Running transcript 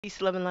Peace,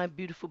 love, and light,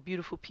 beautiful,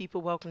 beautiful people.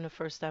 Welcome to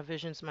First Eye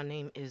Visions. My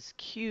name is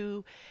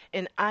Q,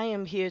 and I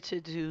am here to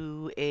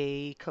do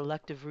a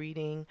collective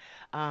reading.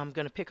 I'm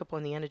going to pick up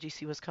on the energy,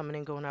 see what's coming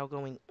in, going out,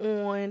 going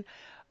on.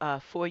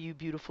 For you,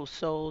 beautiful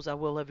souls, I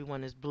will.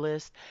 Everyone is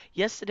blissed.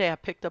 Yesterday, I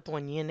picked up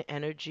on yin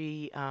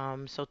energy,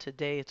 so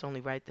today it's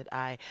only right that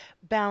I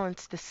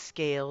balance the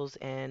scales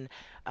and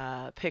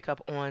pick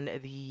up on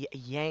the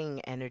yang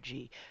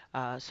energy.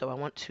 So I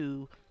want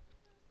to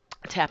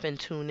tap in,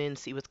 tune in,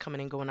 see what's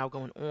coming in, going out,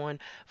 going on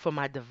for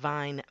my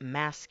divine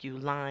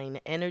masculine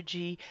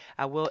energy.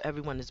 I will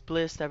everyone is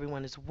blessed,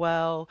 everyone is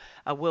well.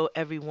 I will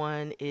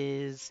everyone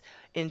is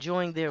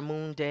enjoying their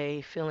moon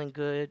day, feeling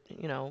good,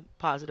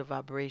 positive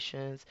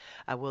vibrations.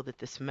 I will that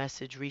this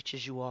message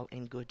reaches you all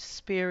in good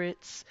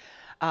spirits.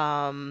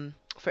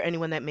 For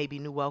anyone that may be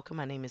new, welcome.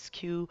 My name is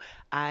Q.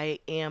 I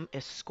am a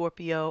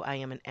Scorpio. I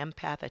am an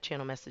empath. I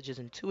channel messages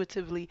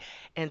intuitively,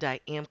 and I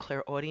am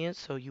clairaudient,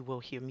 so you will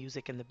hear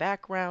music in the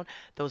background,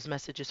 those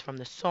messages from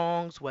the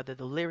songs, whether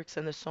the lyrics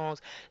in the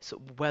songs,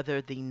 so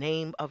whether the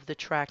name of the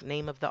track,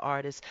 name of the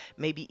artist,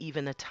 maybe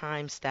even a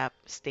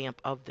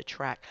stamp of the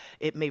track.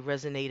 It may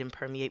resonate and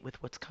permeate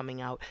with what's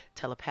coming out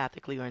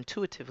telepathically or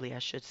intuitively, I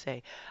should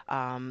say,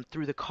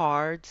 through the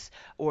cards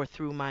or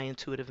through my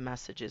intuitive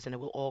messages. And it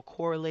will all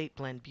correlate,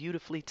 blend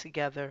beautifully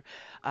together.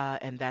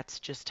 And that's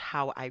just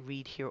how I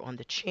read here on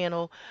the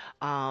channel.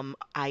 I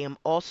am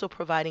also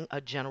providing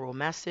a general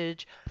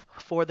message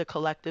for the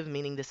collective,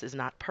 meaning this is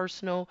not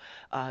personal.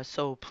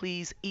 So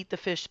please eat the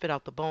fish, spit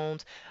out the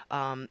bones.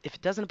 If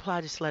it doesn't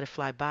apply, just let it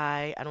fly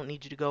by. I don't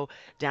need you to go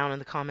down in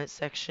the comment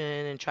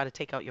section and try to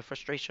take out your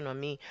frustration on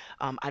me.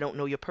 I don't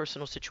know your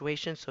personal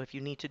situation, so if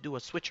you need to do a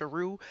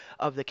switcheroo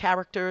of the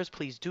characters,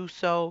 please do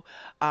so.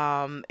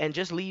 And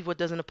just leave what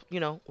doesn't,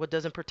 what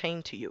doesn't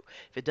pertain to you.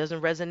 If it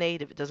doesn't resonate,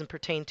 if it doesn't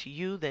pertain to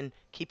you, then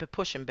keep it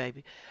pushing,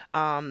 baby.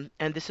 And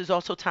this is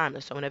also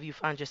timeless. So whenever you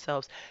find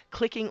yourselves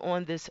clicking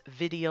on this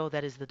video,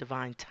 that is the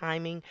divine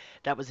timing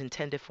that was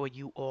intended for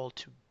you all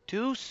to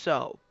do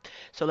so.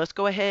 So let's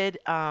go ahead.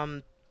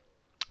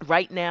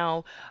 Right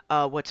now,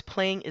 what's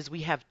playing is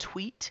we have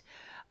Tweet.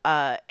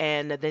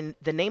 And then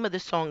the name of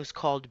this song is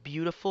called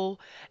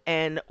Beautiful.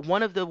 And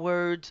one of the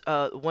words,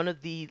 one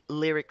of the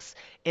lyrics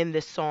in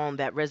this song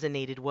that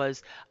resonated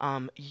was,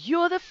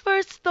 you're the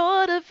first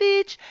thought of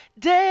each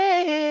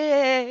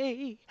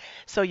day.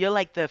 So you're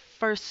like the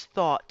first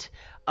thought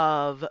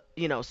of,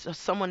 so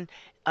someone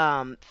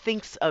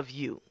thinks of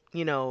you.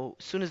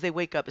 As soon as they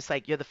wake up, it's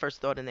like you're the first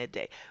thought in their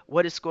day.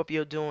 What is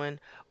Scorpio doing?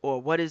 Or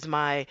what is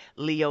my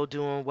Leo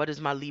doing? What is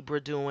my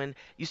Libra doing?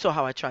 You saw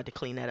how I tried to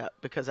clean that up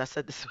because I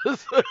said this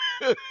was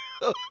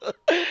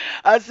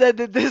I said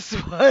that this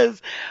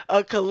was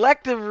a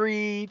collective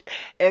read,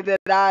 and then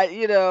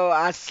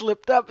I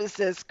slipped up and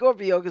said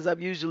Scorpio because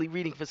I'm usually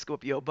reading for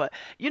Scorpio. But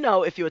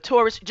if you're a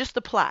Taurus, just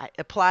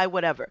apply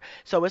whatever.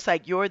 So it's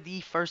like you're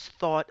the first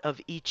thought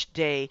of each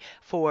day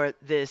for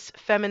this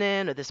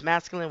feminine or this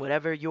masculine,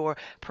 whatever your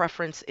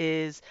preference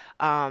is.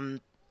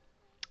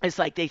 It's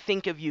like they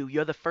think of you.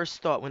 You're the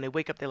first thought when they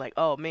wake up. They're like,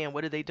 "Oh man,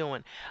 what are they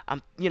doing?"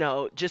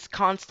 Just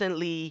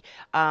constantly,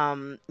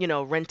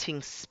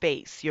 renting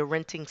space. You're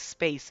renting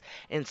space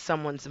in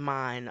someone's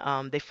mind.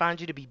 They find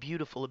you to be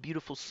beautiful, a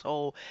beautiful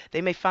soul. They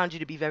may find you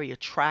to be very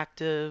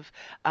attractive,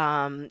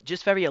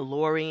 just very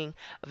alluring,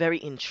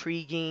 very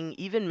intriguing,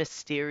 even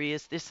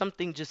mysterious. There's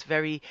something just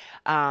very.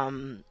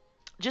 I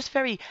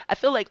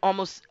feel like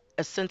almost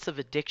a sense of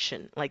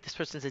addiction, like this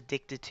person's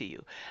addicted to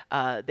you.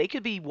 They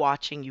could be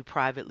watching you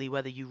privately,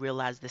 whether you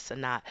realize this or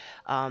not.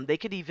 They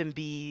could even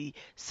be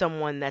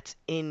someone that's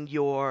in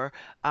your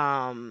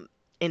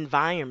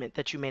environment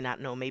that you may not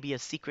know. Maybe a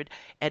secret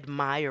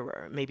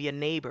admirer, maybe a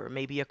neighbor,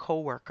 maybe a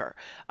coworker.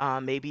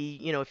 Maybe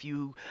if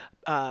you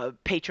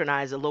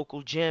patronize a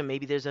local gym,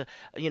 maybe there's a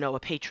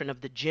patron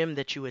of the gym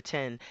that you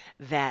attend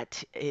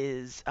that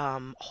is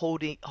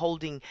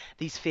holding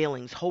these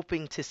feelings,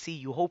 hoping to see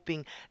you,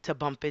 hoping to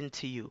bump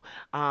into you.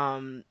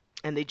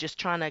 And they just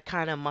trying to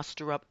kind of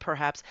muster up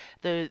perhaps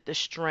the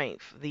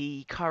strength,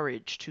 the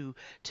courage to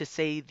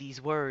say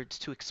these words,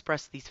 to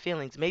express these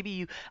feelings.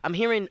 Maybe I'm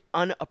hearing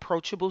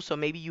unapproachable, so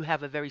maybe you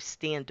have a very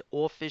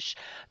standoffish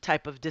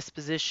type of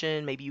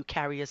disposition. Maybe you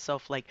carry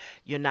yourself like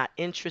you're not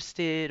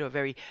interested, or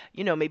very,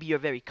 maybe you're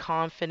very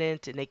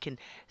confident and they can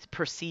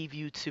perceive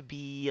you to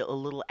be a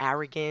little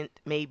arrogant,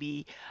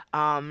 maybe.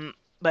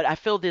 But I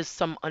feel there's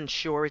some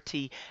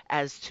unsurety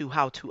as to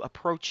how to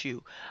approach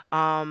you.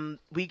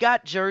 We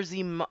got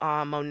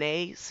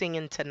Monet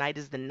singing Tonight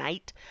is the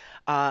Night,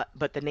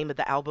 but the name of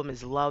the album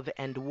is Love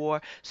and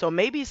War. So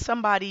maybe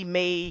somebody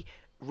may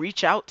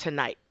reach out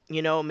tonight.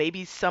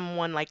 Maybe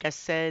someone, like I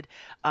said,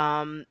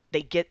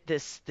 they get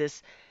this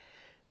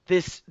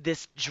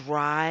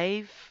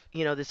drive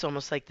this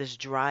almost like this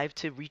drive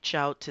to reach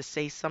out to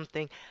say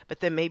something, but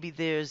then maybe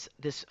there's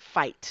this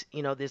fight,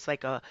 there's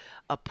like a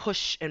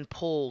push and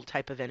pull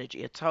type of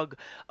energy, a tug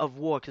of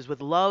war. Because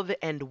with love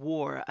and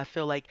war, I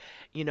feel like,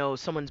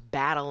 someone's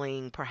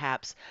battling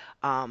perhaps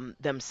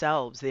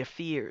themselves, their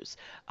fears,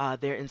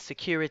 their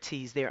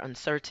insecurities, their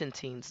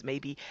uncertainties.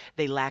 Maybe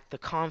they lack the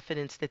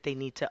confidence that they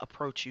need to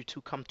approach you,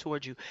 to come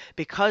towards you,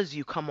 because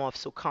you come off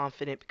so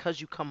confident,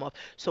 because you come off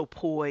so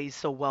poised,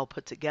 so well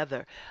put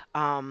together.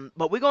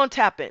 But we're going to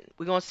tap in.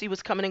 We're going to see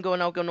what's coming and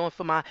going on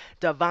for my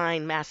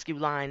divine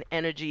masculine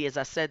energy. As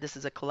I said, this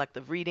is a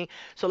collective reading.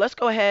 So let's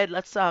go ahead.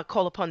 Let's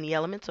call upon the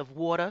elements of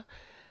water,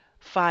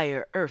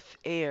 fire, earth,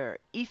 air,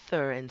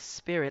 ether, and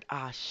spirit.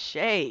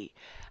 Ashe.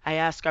 I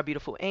ask our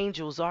beautiful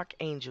angels,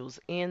 archangels,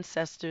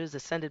 ancestors,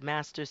 ascended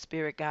masters,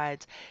 spirit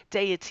guides,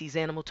 deities,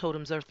 animal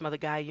totems, earth, mother,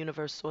 Gaia,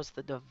 universe, source,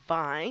 the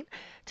divine,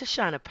 to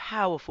shine a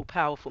powerful,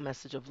 powerful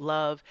message of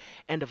love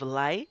and of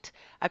light.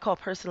 I call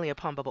personally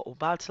upon Baba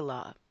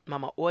Obatala,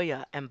 Mama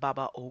Oya, and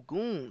Baba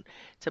Ogun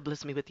to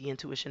bless me with the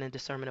intuition and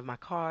discernment of my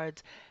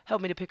cards.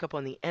 Help me to pick up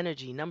on the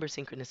energy, number,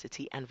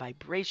 synchronicity, and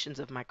vibrations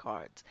of my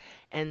cards.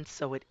 And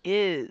so it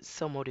is.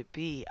 So mote it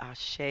be.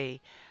 Ashe.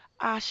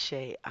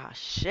 Ashe,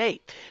 ashe.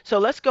 So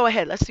let's go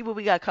ahead. Let's see what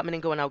we got coming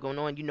and going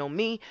on. You know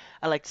me.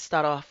 I like to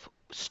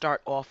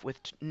start off with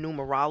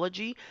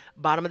numerology.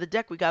 Bottom of the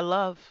deck, we got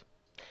love.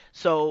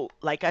 So,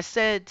 like I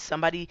said,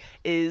 somebody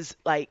is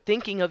like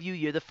thinking of you.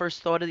 You're the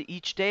first thought of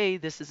each day.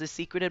 This is a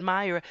secret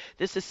admirer.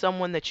 This is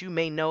someone that you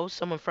may know,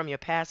 someone from your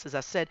past. As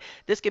I said,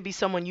 this could be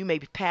someone you may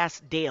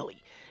pass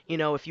daily.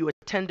 If you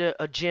attend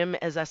a gym,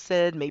 as I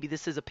said, maybe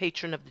this is a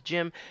patron of the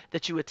gym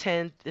that you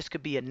attend. This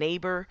could be a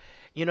neighbor.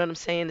 You know what I'm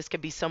saying? This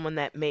could be someone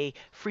that may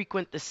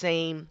frequent the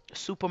same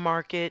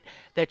supermarket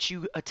that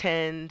you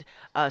attend,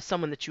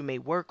 someone that you may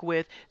work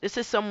with. This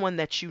is someone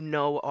that you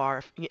know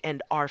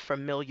are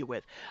familiar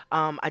with.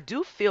 I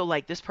do feel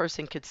like this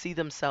person could see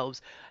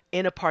themselves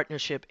in a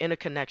partnership, in a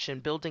connection,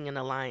 building an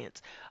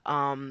alliance,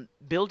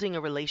 building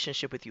a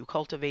relationship with you,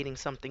 cultivating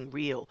something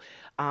real.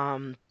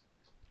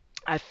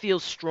 I feel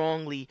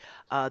strongly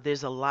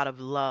there's a lot of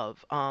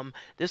love.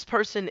 This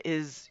person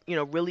is,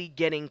 really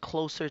getting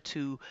closer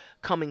to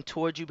coming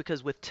towards you,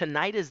 because with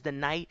tonight is the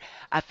night,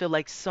 I feel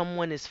like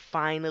someone is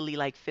finally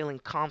like feeling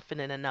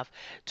confident enough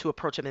to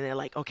approach them, and they're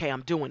like, okay,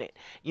 I'm doing it.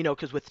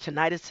 Because with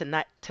tonight is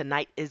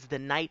the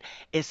night.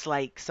 It's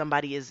like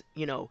somebody is,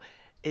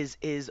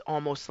 is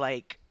almost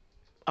like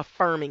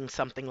affirming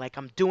something, like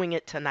I'm doing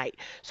it tonight.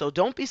 So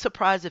don't be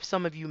surprised if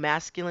some of you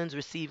masculines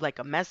receive like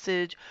a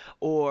message,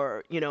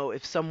 or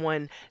if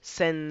someone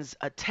sends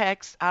a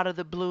text out of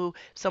the blue,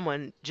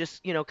 someone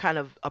just kind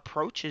of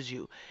approaches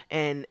you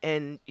and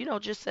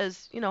just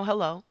says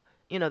hello.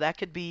 That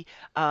could be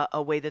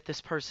a way that this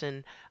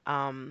person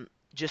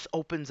just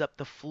opens up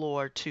the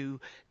floor to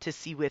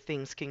see where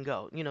things can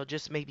go.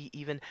 Just maybe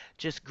even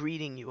just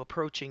greeting you,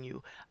 approaching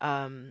you,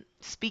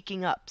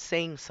 speaking up,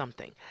 saying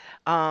something.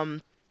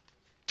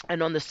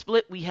 And on the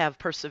split, we have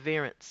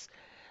perseverance.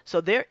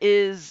 So there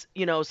is,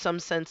 some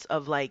sense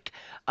of like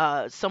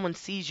someone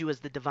sees you as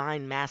the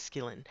divine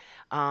masculine.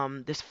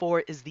 This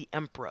four is the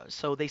emperor.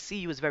 So they see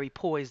you as very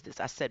poised, as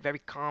I said, very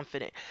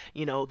confident.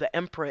 The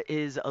emperor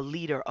is a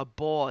leader, a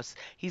boss.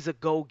 He's a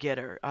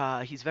go-getter.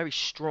 He's very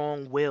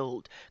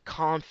strong-willed,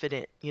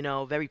 confident,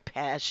 very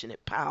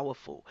passionate,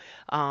 powerful.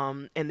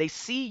 And they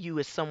see you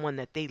as someone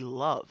that they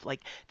love.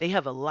 Like they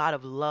have a lot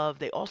of love.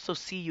 They also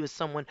see you as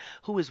someone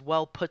who is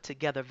well put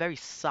together, very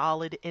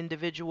solid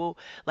individual.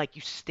 Like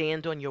you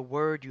stand on your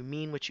word, you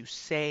mean what you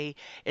say.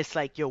 It's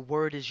like your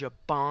word is your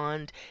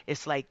bond.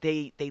 It's like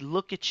they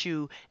look at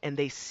you and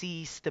they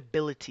see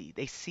stability.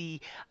 They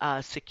see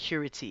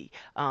security.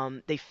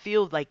 They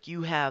feel like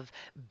you have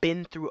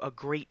been through a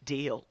great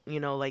deal.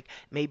 Like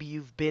maybe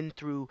you've been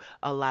through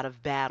a lot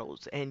of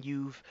battles, and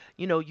you've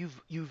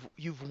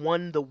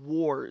won the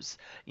wars.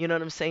 You know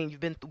what I'm saying? You've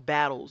been through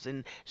battles,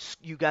 and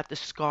you got the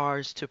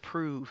scars to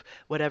prove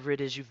whatever it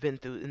is you've been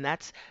through, and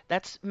that's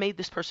made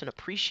this person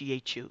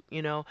appreciate you.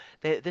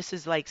 This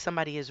is like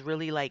somebody is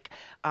really like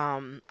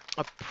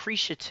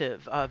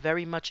appreciative,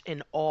 very much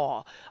in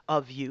awe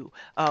of you.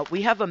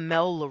 We have a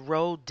Mel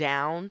Leroux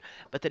down,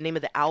 but the name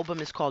of the album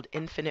is called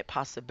Infinite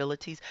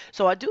Possibilities.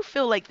 So I do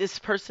feel like this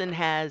person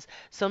has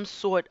some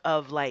sort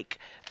of like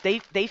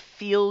they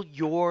feel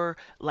your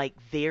like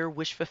their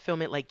wish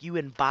fulfillment, like you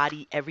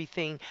embody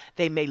everything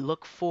they may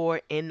look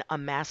for in a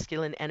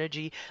masculine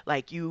energy.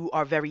 Like you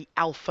are very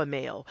alpha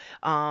male,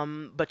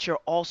 but you're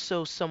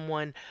also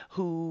someone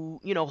who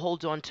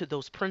holds on to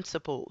those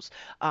principles,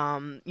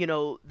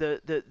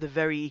 the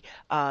very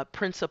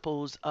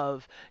principles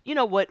of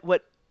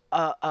what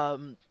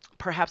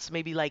perhaps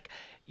maybe like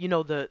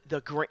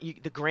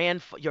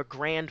your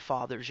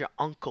grandfathers, your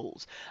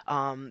uncles,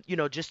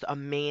 just a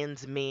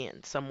man's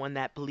man, someone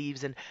that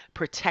believes in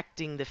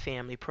protecting the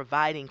family,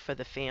 providing for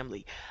the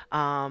family,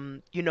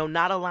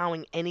 not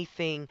allowing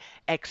anything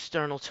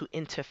external to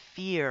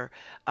interfere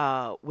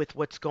with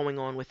what's going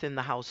on within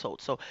the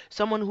household. So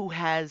someone who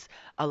has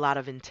a lot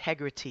of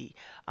integrity,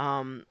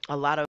 a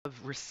lot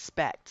of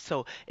respect.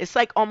 So it's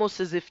like almost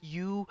as if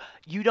you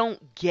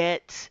don't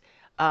get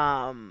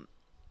um,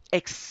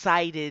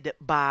 excited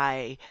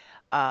by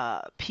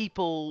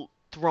people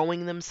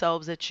throwing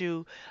themselves at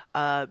you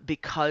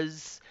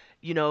because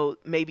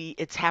maybe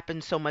it's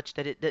happened so much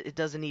that it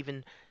doesn't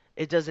even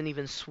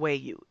sway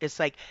you. It's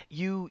like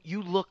you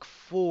look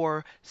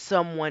for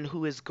someone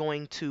who is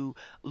going to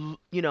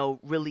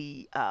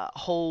really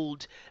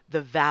hold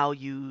the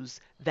values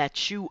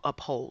that you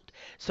uphold.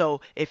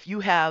 So if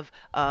you have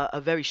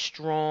a very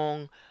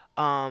strong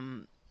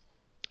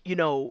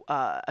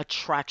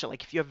attraction.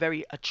 Like if you're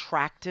very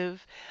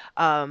attractive,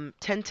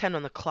 10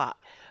 on the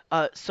clock.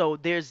 So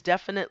there's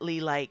definitely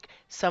like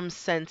some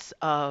sense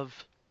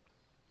of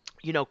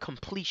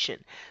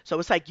completion. So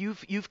it's like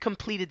you've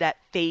completed that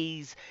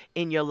phase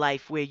in your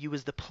life where you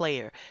was the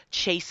player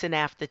chasing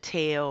after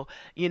tail,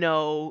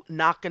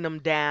 knocking them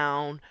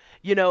down.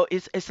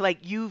 It's like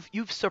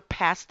you've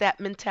surpassed that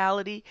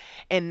mentality,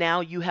 and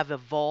now you have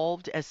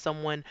evolved as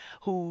someone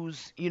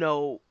who's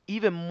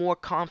even more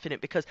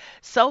confident, because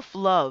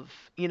self-love,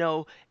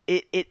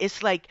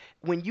 it's like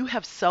when you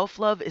have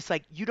self-love, it's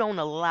like you don't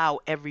allow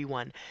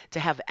everyone to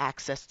have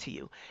access to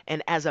you.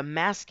 And as a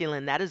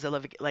masculine, that is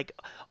like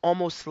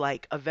almost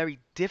like a very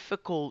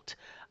difficult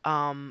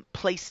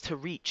place to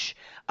reach,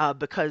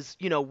 because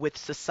with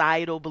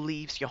societal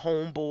beliefs, your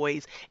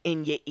homeboys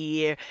in your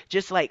ear,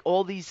 just like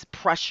all these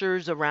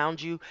pressures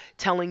around you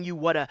telling you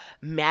what a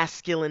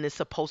masculine is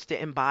supposed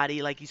to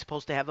embody, like he's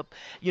supposed to have a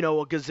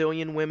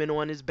gazillion women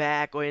on his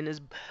back or in his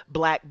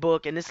black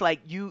book. And it's like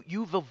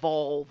you've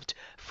evolved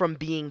from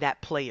being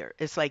that player.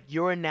 It's like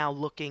you're now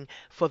looking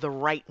for the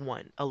right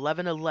one.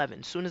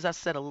 11:11, soon as I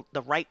said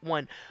the right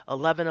one,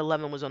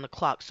 11:11 was on the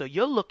clock. So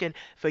you're looking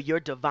for your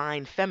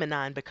divine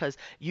feminine, because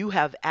you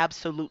have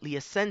absolutely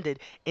ascended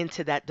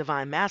into that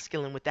divine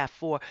masculine with that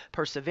 4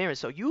 perseverance.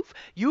 So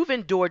you've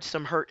endured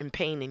some hurt and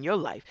pain in your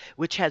life,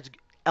 which has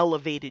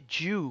elevated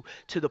you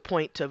to the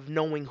point of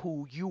knowing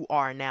who you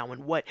are now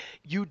and what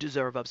you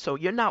deserve of. So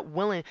you're not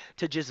willing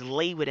to just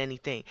lay with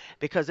anything,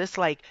 because it's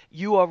like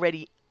you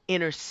already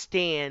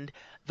understand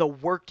the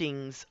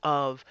workings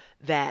of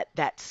that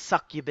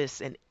succubus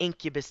and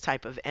incubus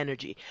type of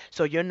energy.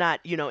 So you're not,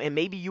 and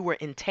maybe you were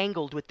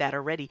entangled with that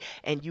already,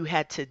 and you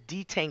had to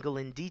detangle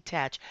and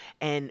detach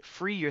and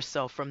free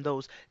yourself from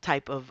those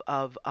type of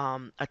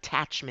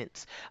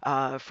attachments,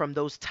 from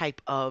those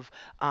type of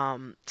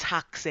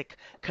toxic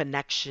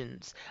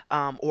connections,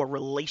 or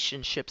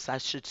relationships, I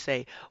should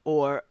say,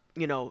 or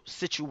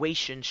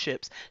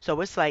situationships.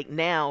 So it's like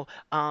now,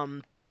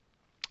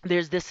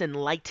 there's this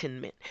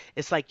enlightenment.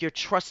 It's like you're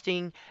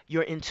trusting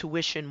your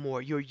intuition more.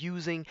 You're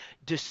using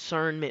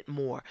discernment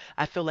more.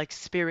 I feel like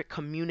spirit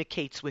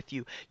communicates with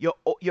you.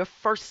 Your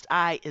first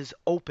eye is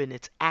open.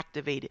 It's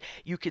activated.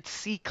 You could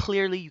see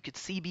clearly. You could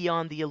see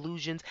beyond the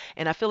illusions.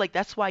 And I feel like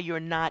that's why you're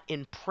not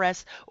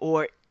impressed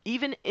or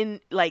even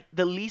in like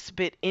the least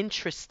bit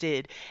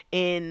interested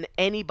in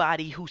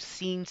anybody who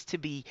seems to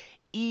be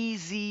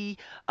easy,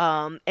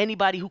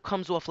 anybody who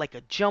comes off like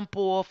a jump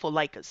off or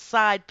like a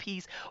side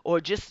piece or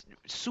just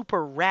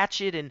super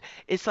ratchet. And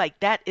it's like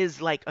that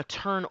is like a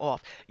turn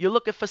off. You're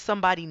looking for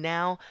somebody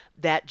now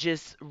that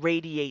just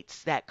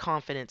radiates that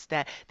confidence,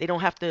 that they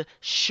don't have to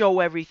show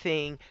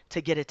everything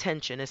to get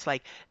attention. It's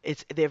like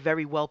they're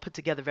very well put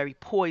together, very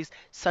poised,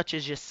 such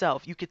as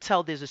yourself. You could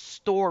tell there's a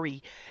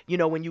story,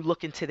 when you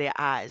look into their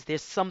eyes.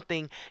 There's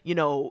something,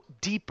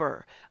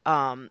 deeper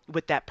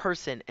with that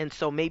person. And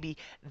so maybe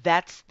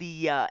that's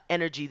the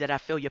energy that I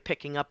feel you're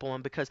picking up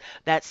on, because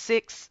that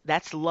 6,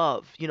 that's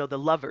love, the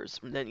lovers.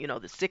 And then,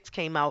 the 6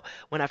 came out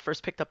when I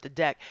first picked up the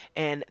deck,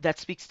 and that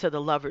speaks to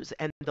the lovers.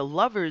 And the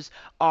lovers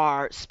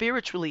are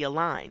spiritually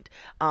aligned.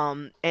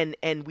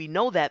 And we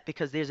know that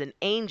because there's an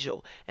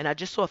angel, and I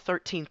just saw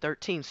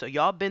 1313. So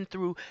y'all been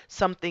through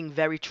something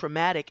very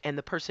traumatic, and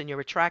the person you're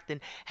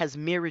attracting has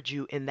mirrored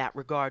you in that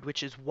regard,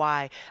 which is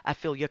why I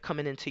feel you're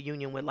coming into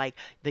union with like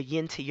the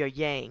yin to your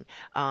yang.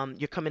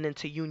 You're coming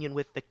into union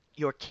with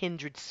your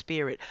kindred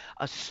spirit,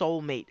 a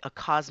soulmate, a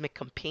cosmic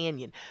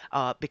companion.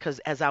 Because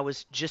as I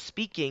was just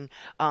speaking,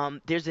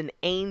 there's an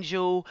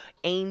angel.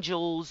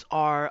 Angels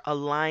are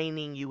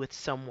aligning you with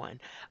someone.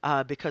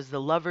 Because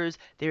the lovers,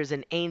 there's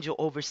an angel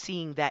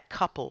overseeing that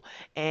couple.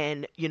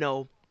 And,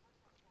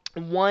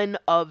 one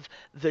of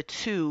the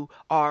two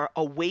are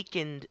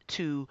awakened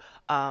to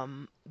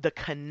the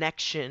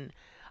connection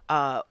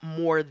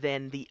more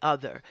than the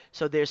other.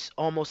 So there's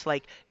almost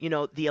like,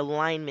 the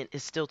alignment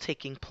is still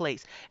taking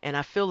place. And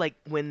I feel like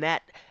when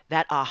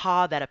that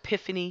aha, that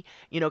epiphany,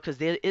 because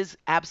there is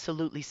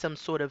absolutely some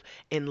sort of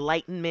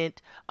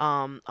enlightenment,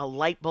 a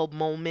light bulb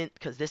moment,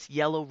 because this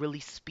yellow really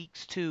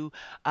speaks to,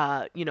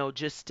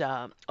 just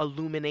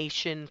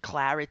illumination,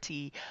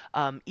 clarity,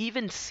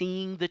 even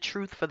seeing the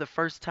truth for the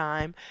first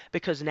time,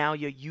 because now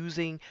you're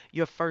using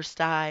your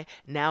first eye.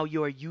 Now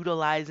you're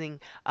utilizing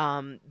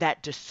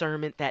that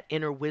discernment, that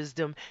inner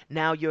wisdom.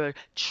 Now you're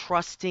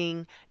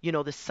trusting,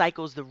 the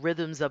cycles, the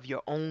rhythms of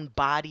your own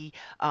body,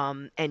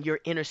 and you're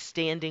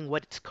understanding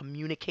what it's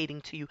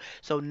communicating to you.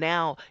 So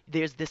now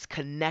there's this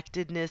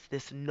connectedness,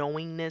 this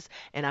knowingness,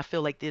 and I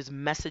feel like there's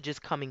messages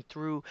coming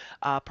through,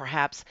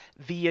 perhaps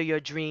via your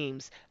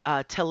dreams,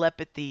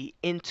 telepathy,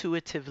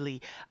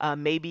 intuitively,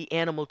 maybe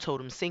animal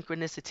totem,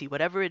 synchronicity,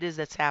 whatever it is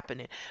that's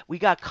happening. We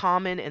got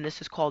Common, and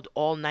this is called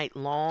All Night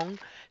Long,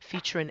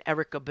 featuring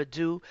Erica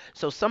Badu.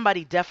 So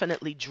somebody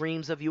definitely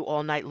dreams of you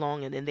all night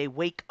long, and then they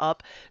wake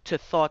up to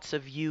thoughts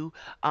of you,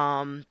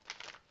 um,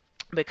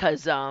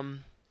 because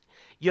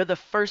you're the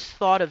first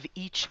thought of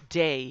each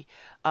day,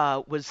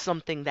 was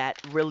something that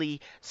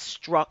really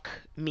struck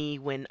me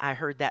when I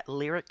heard that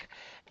lyric.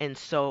 And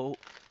so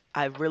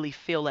I really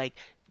feel like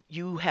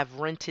you have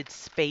rented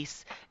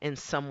space in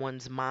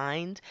someone's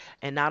mind.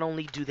 And not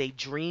only do they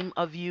dream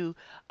of you,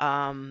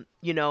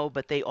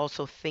 but they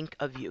also think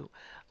of you.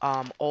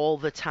 All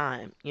the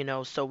time,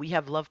 so we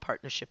have love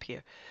partnership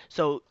here.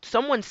 So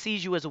someone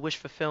sees you as a wish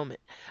fulfillment.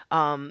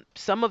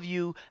 Some of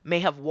you may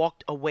have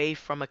walked away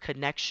from a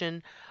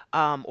connection,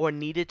 or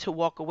needed to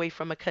walk away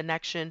from a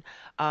connection,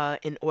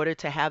 in order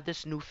to have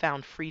this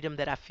newfound freedom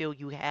that I feel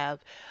you have.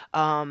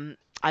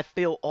 I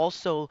feel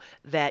also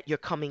that you're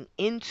coming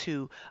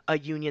into a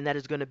union that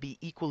is going to be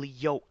equally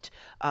yoked.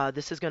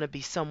 This is going to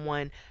be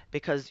someone,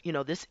 because,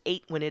 this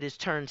eight, when it is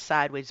turned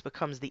sideways,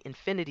 becomes the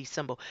infinity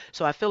symbol.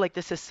 So I feel like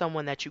this is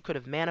someone that you could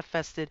have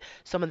manifested,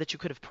 someone that you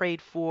could have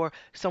prayed for,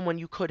 someone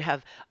you could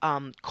have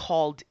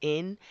called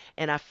in.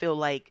 And I feel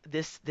like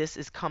this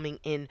is coming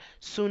in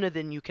sooner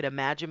than you could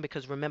imagine,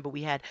 because remember,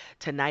 we had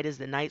tonight is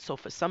the night. So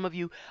for some of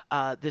you,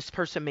 this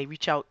person may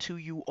reach out to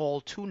you all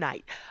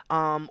tonight,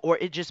 or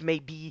it just may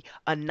be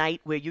a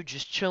night where you're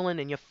just chilling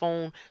and your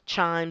phone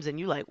chimes and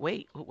you're like,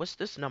 wait, what's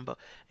this number?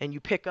 And you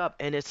pick up,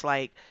 and it's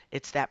like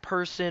it's that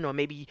person, or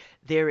maybe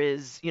there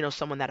is,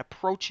 someone that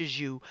approaches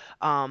you,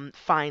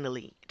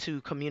 finally,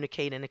 to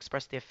communicate and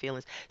express their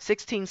feelings.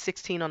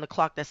 1616 on the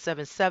clock, that's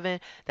 7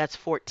 7, that's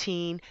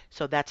 14,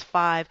 so that's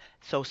 5.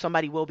 So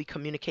somebody will be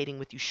communicating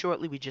with you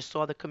shortly. We just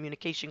saw the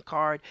communication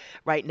card.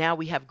 Right now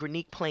we have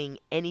Granique playing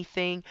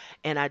anything,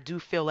 and I do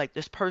feel like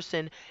this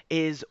person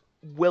is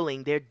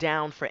willing, they're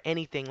down for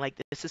anything. Like,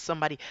 this is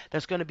somebody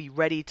that's going to be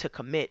ready to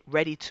commit,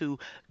 ready to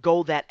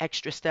go that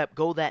extra step,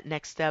 go that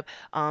next step.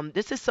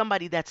 This is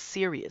somebody that's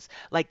serious.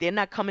 Like, they're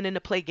not coming in to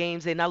play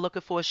games. They're not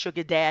looking for a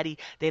sugar daddy.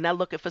 They're not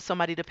looking for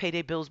somebody to pay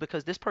their bills,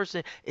 because this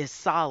person is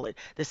solid.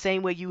 The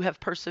same way you have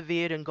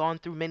persevered and gone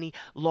through many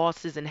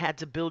losses and had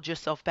to build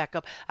yourself back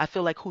up, I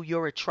feel like who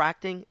you're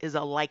attracting is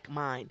a like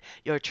mind.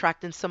 You're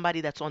attracting somebody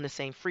that's on the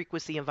same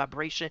frequency and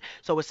vibration.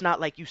 So it's not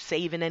like you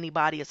saving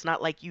anybody. It's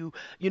not like you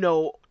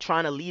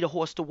trying to lead a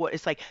horse to water.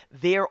 It's like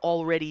they're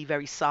already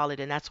very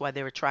solid, and that's why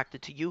they're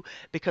attracted to you,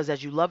 because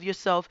as you love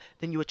yourself,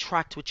 then you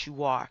attract what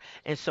you are.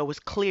 And so it's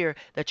clear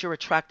that you're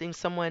attracting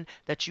someone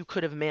that you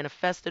could have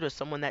manifested, or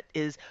someone that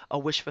is a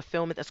wish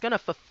fulfillment, that's going to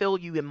fulfill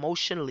you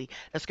emotionally,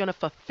 that's going to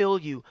fulfill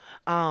you,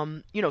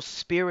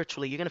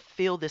 spiritually. You're going to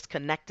feel this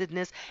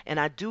connectedness. And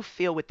I do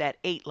feel with that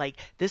 8, like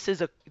this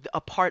is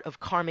a part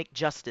of karmic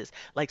justice,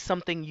 like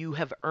something you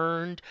have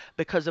earned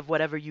because of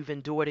whatever you've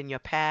endured in your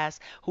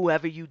past,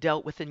 whoever you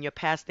dealt with in your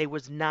past. They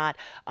was not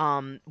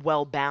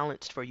well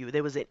balanced for you.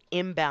 There was an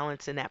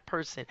imbalance in that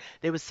person.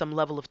 There was some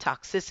level of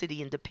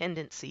toxicity and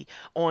dependency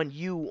on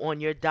you, on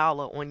your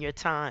dollar, on your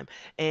time,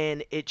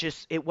 and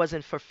it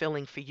wasn't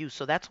fulfilling for you.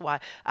 So that's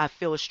why I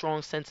feel a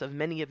strong sense of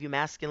many of you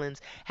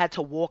masculines had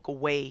to walk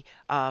away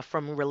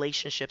from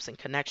relationships and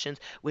connections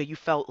where you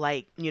felt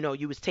like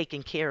you was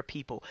taking care of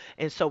people.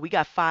 And so we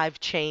got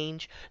 5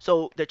 change.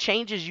 So the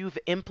changes you've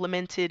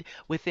implemented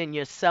within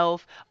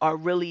yourself are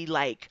really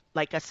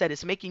like I said,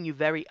 it's making you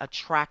very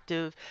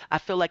attractive. I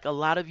feel like a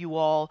lot of you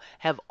all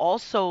have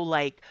also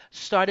like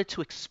started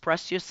to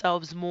express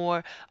yourselves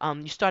more.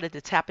 You started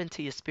to tap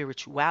into your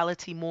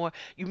spirituality more.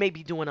 You may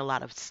be doing a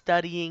lot of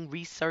studying,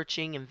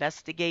 researching,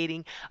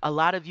 investigating. A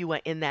lot of you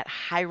are in that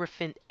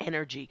hierophant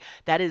energy.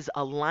 That is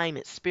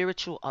alignment,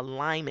 spiritual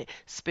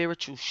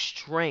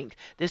strength.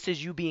 This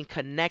is you being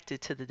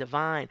connected to the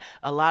divine.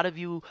 A lot of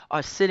you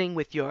are sitting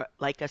with your,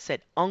 like I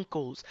said,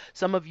 uncles.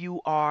 Some of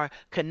you are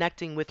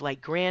connecting with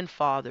like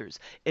grandfathers,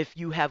 if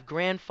you have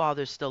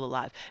grandfathers still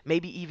alive,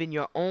 maybe even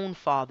your own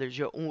fathers,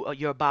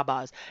 your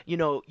babas.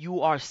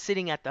 You are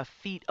sitting at the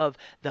feet of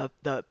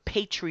the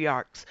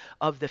patriarchs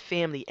of the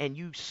family, and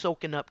you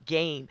soaking up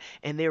game,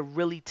 and they're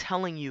really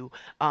telling you,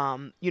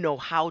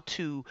 how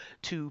to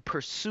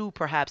pursue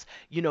perhaps,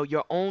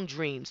 your own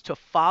dreams, to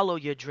follow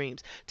your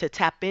dreams, to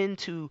tap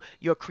into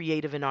your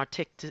creative and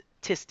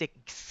artistic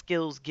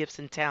skills, gifts,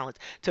 and talents,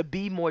 to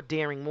be more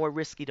daring, more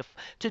risky,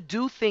 to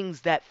do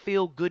things that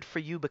feel good for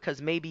you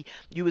because maybe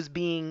you was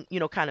being,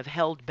 kind of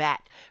held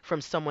back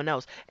from someone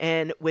else.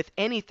 And with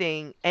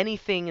anything,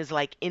 anything is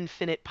like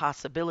infinite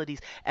possibilities,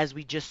 as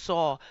we just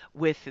saw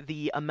with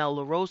the Amel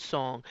LaRose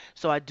song.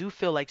 So I do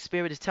feel like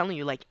Spirit is telling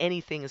you like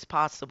anything is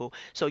possible.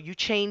 So you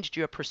changed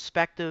your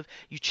perspective,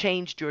 you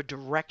changed your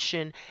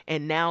direction,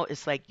 and now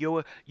it's like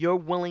you're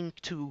willing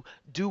to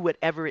do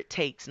whatever it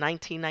takes.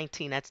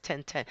 1919, that's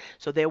 1010.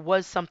 So there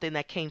was something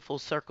that came full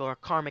circle, or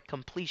karmic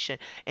completion,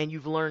 and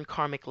you've learned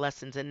karmic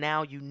lessons, and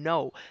now you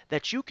know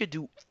that you could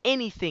do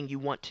anything you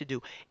want to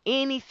do.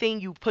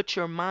 Anything you put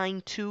your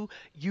mind to,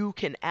 you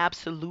can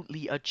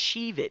absolutely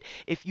achieve it.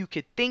 If you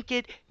could think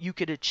it, you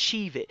could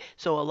achieve it.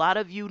 So a lot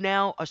of you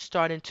now are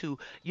starting to,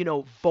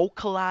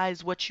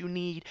 vocalize what you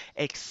need,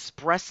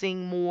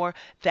 expressing more.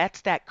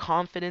 That's that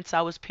confidence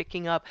I was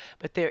picking up.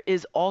 But there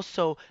is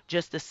also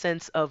just a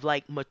sense of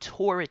like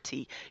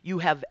maturity. You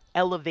have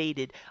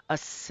elevated,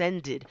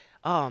 ascended.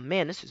 Oh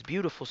man, this is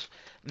beautiful.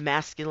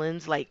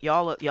 Masculines, like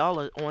y'all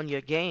are on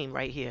your game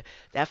right here.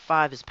 That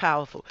 5 is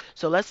powerful.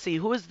 So let's see,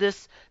 who is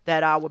this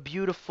that our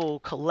beautiful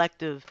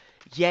collective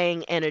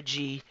yang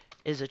energy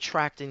is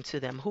attracting to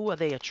them? Who are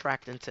they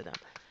attracting to them?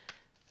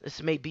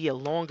 This may be a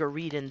longer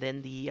reading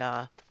than the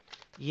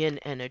yin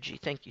energy.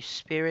 Thank you,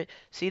 Spirit.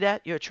 See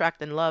that? You're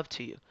attracting love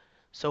to you.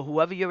 So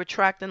whoever you're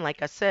attracting,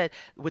 like I said,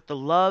 with the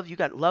love, you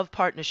got love,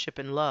 partnership,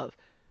 and love.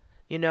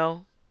 You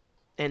know,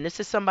 and this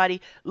is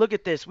somebody, look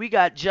at this. We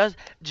got just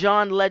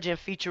John Legend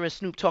featuring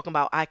Snoop talking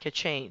about I can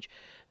change.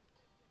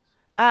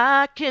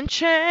 I can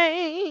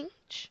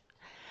change.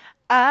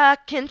 I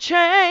can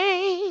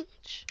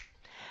change.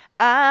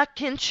 I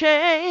can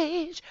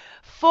change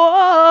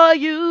for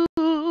you.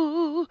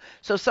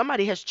 So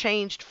somebody has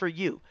changed for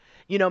you.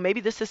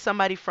 Maybe this is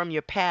somebody from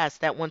your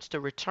past that wants to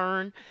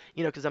return,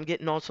 because I'm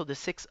getting also the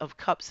 6 of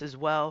Cups as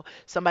well.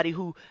 Somebody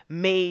who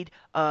made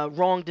a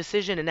wrong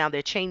decision and now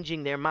they're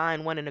changing their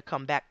mind, wanting to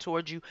come back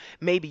towards you.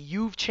 Maybe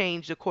you've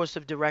changed the course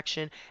of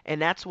direction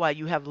and that's why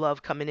you have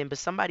love coming in. But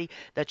somebody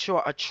that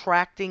you're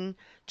attracting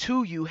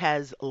to you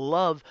has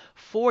love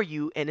for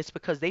you, and it's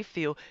because they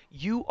feel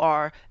you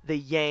are the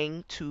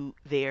yang to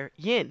their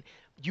yin.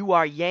 You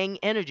are yang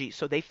energy,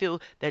 so they feel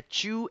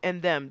that you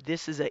and them,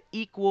 this is an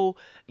equal,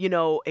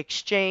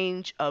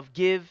 exchange of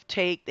give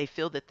take. They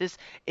feel that this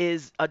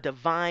is a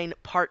divine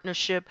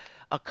partnership,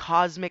 a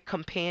cosmic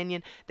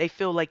companion. They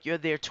feel like you're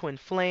their twin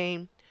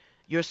flame.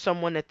 You're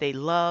someone that they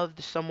love,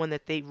 someone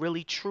that they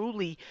really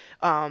truly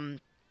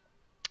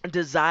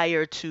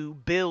desire to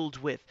build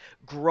with,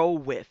 grow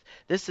with.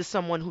 This is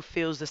someone who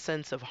feels a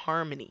sense of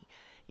harmony.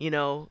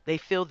 They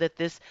feel that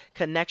this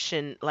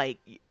connection, like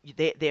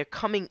they're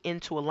coming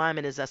into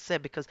alignment, as I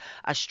said, because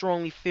I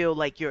strongly feel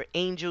like your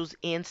angels,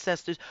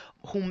 ancestors,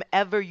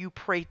 whomever you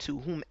pray to,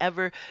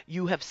 whomever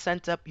you have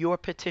sent up your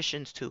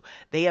petitions to,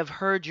 they have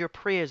heard your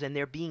prayers and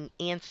they're being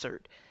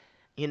answered,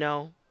 you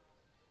know.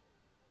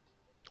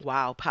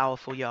 Wow,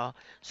 powerful, y'all.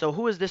 So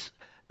who is this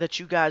that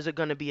you guys are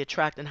going to be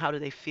attracting? How do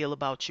they feel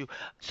about you?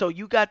 So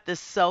you got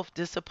this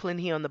self-discipline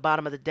here on the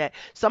bottom of the deck.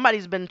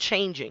 Somebody's been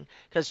changing,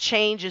 because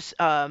change is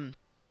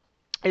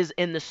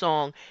in the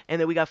song, and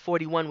then we got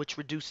 41, which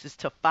reduces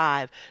to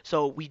 5.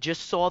 So we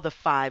just saw the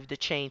 5, the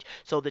change.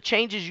 So the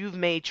changes you've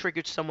made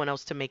triggered someone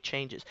else to make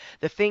changes.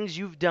 The things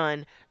you've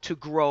done to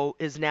grow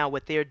is now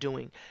what they're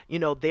doing.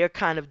 They're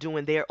kind of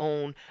doing their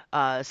own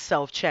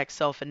self-check,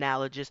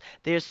 self-analysis,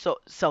 their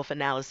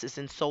self-analysis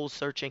and soul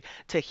searching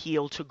to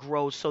heal, to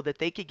grow, so that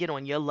they could get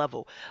on your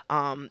level.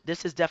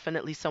 This is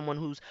definitely someone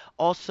who's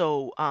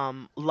also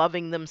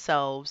loving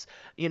themselves.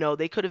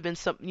 They could have been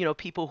some,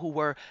 people who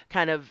were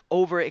kind of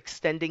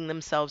overextending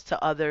themselves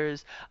to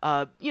others,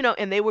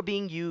 and they were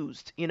being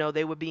used,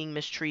 they were being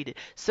mistreated,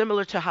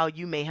 similar to how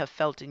you may have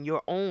felt in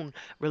your own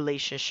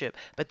relationship.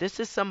 But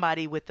this is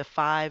somebody with the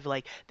 5,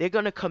 like they're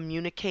going to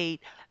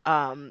communicate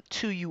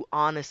to you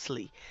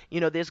honestly.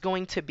 There's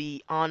going to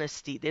be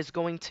honesty, there's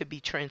going to be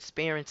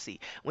transparency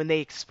when they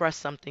express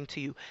something to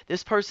you.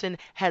 This person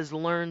has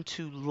learned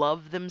to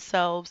love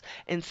themselves,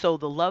 and so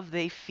the love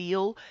they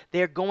feel,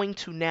 they're going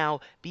to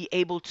now be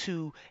able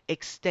to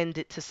extend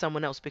it to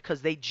someone else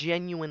because they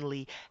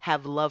genuinely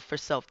have love for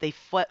self. They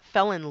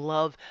fell in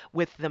love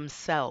with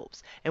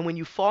themselves. And when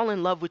you fall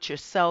in love with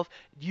yourself,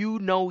 you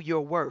know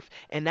your worth.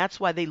 And that's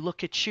why they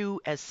look at you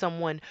as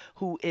someone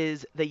who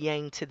is the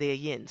yang to their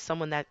yin,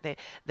 someone that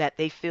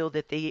they feel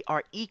that they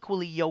are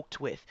equally yoked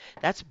with.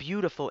 That's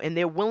beautiful. And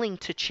they're willing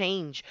to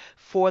change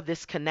for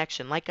this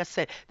connection. Like I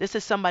said, this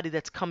is somebody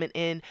that's coming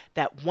in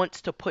that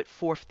wants to put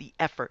forth the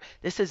effort.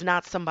 This is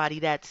not somebody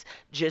that's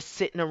just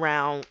sitting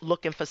around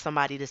looking for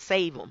somebody to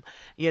save them,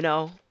 you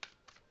know.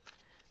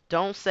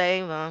 Don't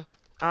save them.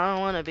 I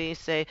don't want to be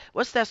saved.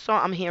 What's that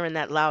song? I'm hearing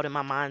that loud in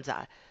my mind's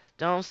eye.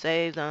 Don't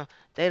save them.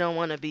 They don't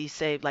want to be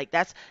saved. Like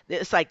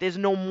it's like there's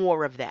no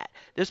more of that.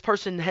 This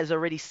person has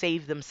already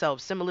saved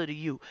themselves, similar to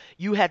you.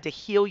 You had to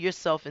heal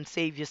yourself and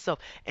save yourself.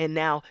 And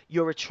now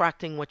you're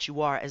attracting what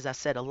you are, as I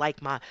said, a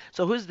like mind.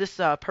 So who's this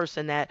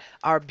person that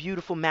our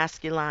beautiful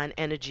masculine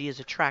energy is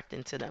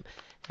attracting to them?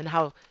 And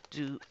how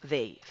do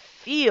they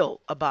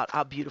feel about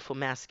our beautiful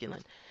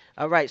masculine?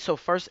 All right, so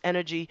first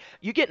energy,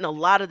 you're getting a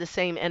lot of the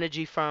same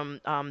energy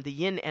from the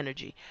yin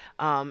energy.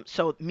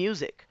 So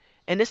music.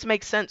 And this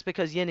makes sense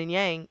because yin and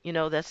yang,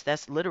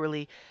 that's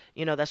literally,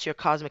 that's your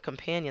cosmic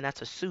companion.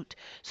 That's a suit.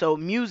 So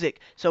music.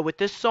 So with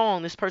this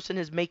song, this person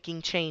is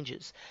making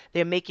changes.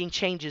 They're making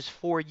changes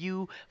for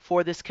you,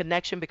 for this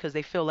connection, because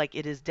they feel like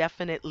it is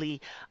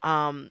definitely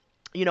a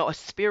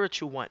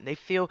spiritual one. They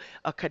feel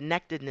a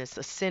connectedness,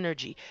 a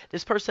synergy.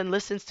 This person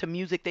listens to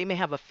music. They may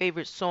have a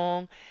favorite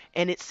song,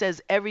 and it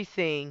says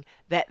everything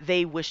that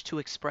they wish to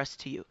express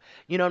to you.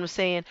 You know what I'm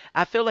saying?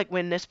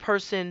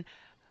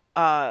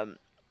 Um,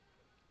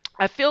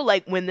 I feel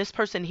like when this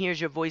person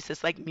hears your voice,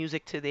 it's like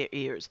music to their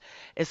ears.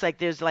 It's like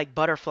there's like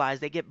butterflies.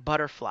 They get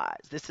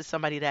butterflies. This is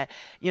somebody that,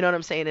 you know what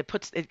I'm saying?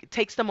 It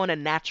takes them on a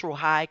natural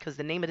high because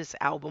the name of this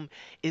album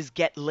is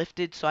Get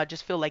Lifted. So I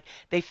just feel like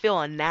they feel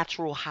a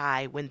natural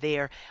high when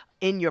they're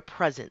in your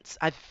presence.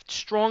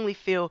 Strongly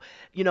feel,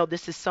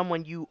 this is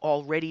someone you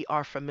already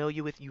are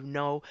familiar with.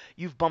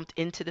 You've bumped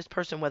into this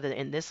person, whether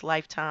in this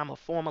lifetime or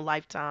former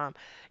lifetime.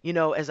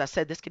 As I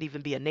said, this could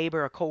even be a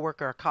neighbor, a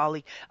coworker, a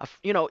colleague,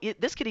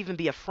 this could even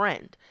be a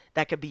friend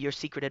that could be your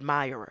secret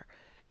admirer.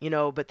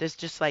 But this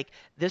just like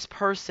this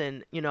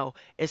person,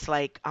 it's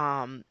like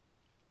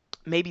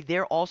maybe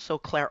they're also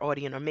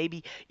clairaudient, or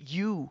maybe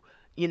you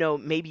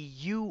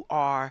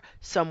are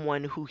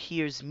someone who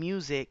hears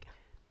music.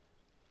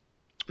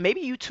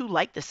 Maybe you two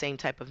like the same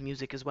type of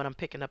music is what I'm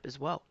picking up as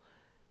well.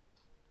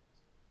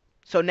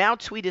 So now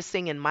Tweet is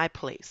singing my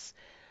place.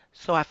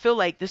 So I feel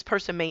like this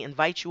person may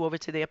invite you over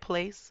to their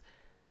place.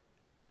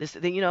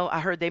 I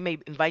heard they may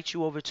invite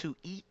you over to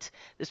eat.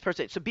 This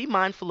person, so be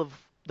mindful of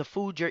the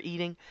food you're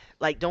eating.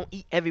 Like, don't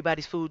eat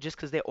everybody's food just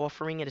because they're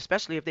offering it,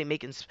 especially if they're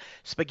making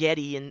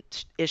spaghetti and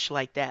ish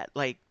like that.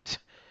 Like,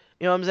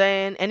 you know what I'm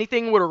saying?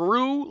 Anything with a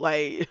roux,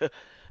 like,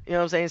 you know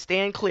what I'm saying?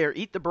 Stand clear.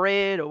 Eat the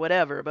bread or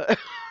whatever. But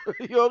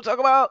you know what I'm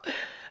talking about?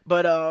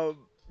 But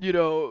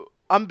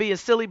I'm being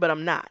silly, but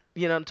I'm not.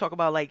 I'm talking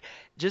about like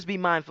just be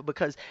mindful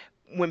because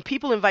when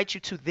people invite you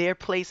to their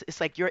place,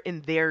 it's like you're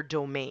in their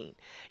domain.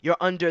 You're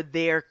under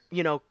their,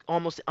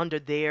 almost under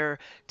their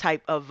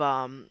type of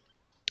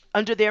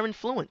under their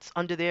influence,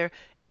 under their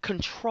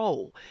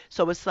control.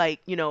 So it's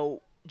like,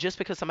 just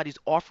because somebody's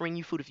offering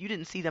you food, if you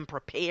didn't see them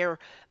prepare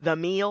the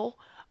meal,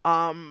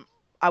 I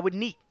would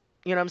neat.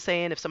 You know what I'm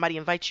saying? If somebody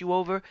invites you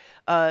over,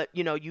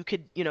 you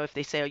could, if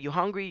they say, are you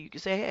hungry? You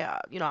could say, hey, I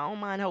don't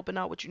mind helping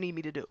out what you need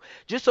me to do.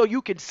 Just so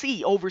you can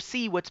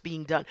oversee what's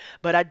being done.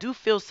 But I do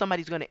feel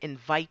somebody's going to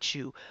invite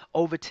you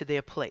over to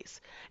their place.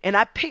 And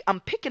I'm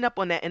picking up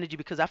on that energy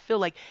because I feel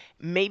like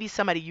maybe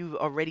somebody you've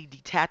already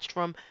detached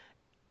from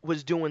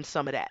was doing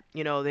some of that.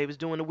 They was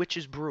doing the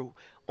witch's brew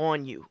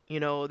on you.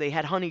 They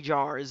had honey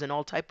jars and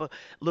all type of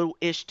little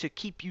ish to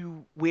keep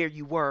you where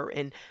you were.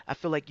 And I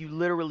feel like you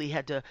literally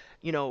had to,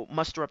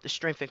 muster up the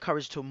strength and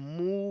courage to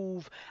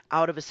move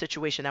out of a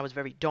situation that was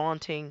very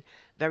daunting,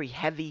 very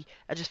heavy.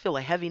 I just feel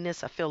a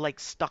heaviness. I feel like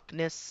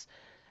stuckness,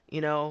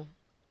 you know.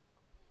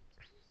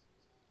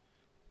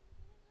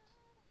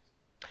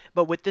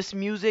 But with this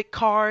music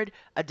card,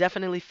 I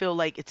definitely feel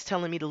like it's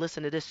telling me to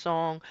listen to this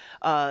song.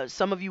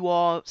 Some of you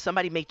all,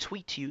 somebody may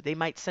tweet to you. They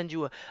might send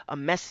you a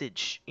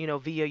message,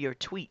 via your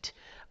tweet.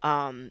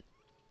 Um,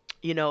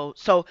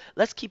 so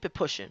let's keep it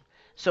pushing.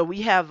 So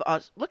we have,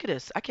 look at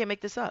this. I can't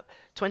make this up.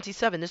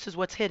 27. This is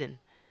what's hidden.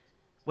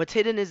 What's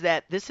hidden is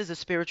that this is a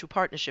spiritual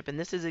partnership, and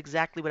this is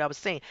exactly what I was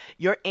saying.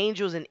 Your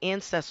angels and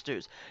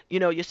ancestors,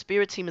 your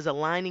spirit team is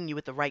aligning you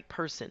with the right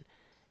person,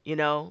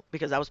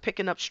 because I was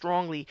picking up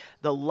strongly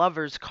the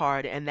lover's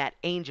card and that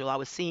angel. I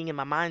was seeing in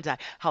my mind's eye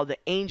how the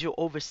angel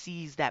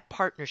oversees that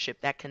partnership,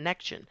 that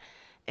connection.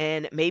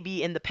 And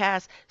maybe in the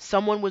past,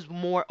 someone was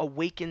more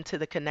awakened to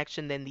the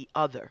connection than the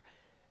other.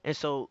 And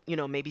so,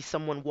 maybe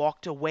someone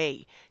walked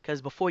away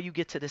because before you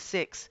get to the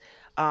six,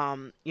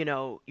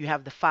 you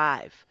have the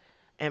five.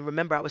 And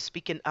remember, I was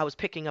picking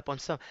up on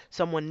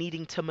someone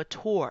needing to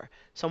mature.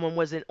 Someone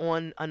wasn't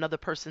on another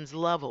person's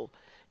level,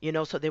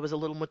 so there was a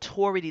little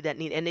maturity that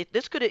needed, and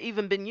this could have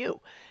even been you.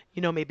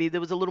 Maybe there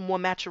was a little more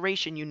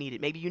maturation you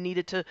needed. Maybe you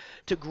needed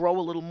to grow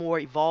a little more,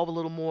 evolve a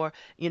little more,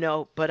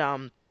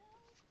 but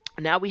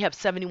now we have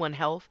 71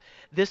 health.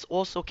 This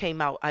also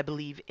came out, I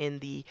believe, in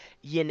the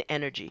yin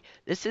energy.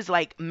 This is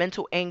like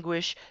mental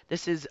anguish.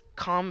 This is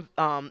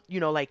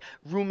like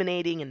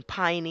ruminating and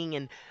pining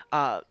and,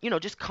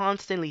 just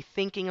constantly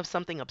thinking of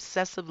something,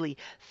 obsessively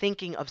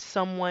thinking of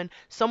someone.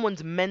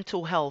 Someone's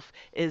mental health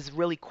is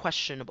really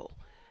questionable.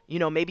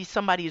 Maybe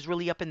somebody is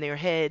really up in their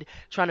head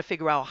trying to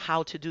figure out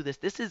how to do this.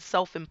 This is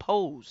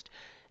self-imposed.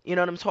 You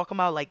know what I'm talking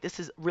about? Like, this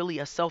is really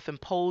a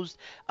self-imposed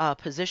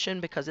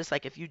position because it's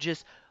like if you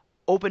just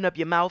open up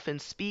your mouth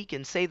and speak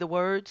and say the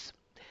words,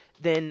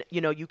 then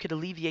you could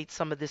alleviate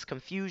some of this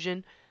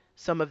confusion,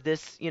 some of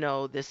this,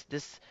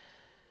 this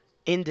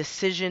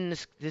indecision.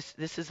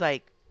 This is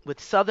like with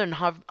southern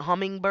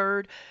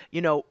hummingbird,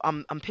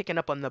 I'm picking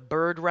up on the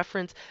bird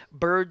reference.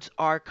 Birds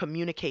are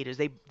communicators.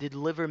 They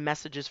deliver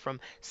messages from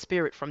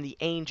spirit, from the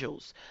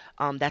angels.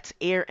 That's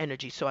air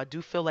energy. So I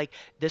do feel like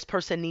this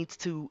person needs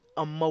to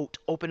emote,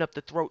 open up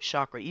the throat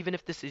chakra, even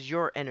if this is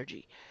your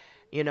energy.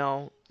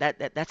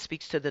 That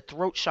speaks to the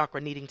throat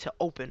chakra needing to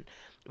open.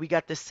 We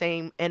got the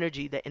same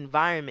energy, the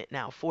environment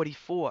now,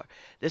 44.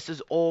 This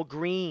is all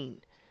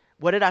green.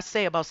 What did I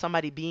say about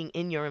somebody being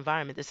in your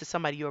environment? This is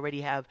somebody you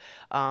already have,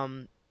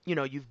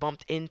 you've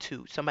bumped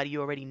into, somebody you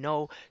already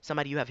know,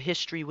 somebody you have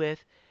history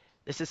with.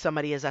 This is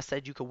somebody, as I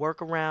said, you could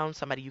work around,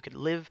 somebody you could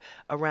live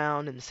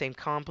around in the same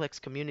complex,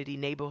 community,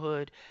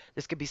 neighborhood.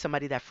 This could be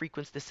somebody that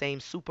frequents the same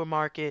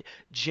supermarket,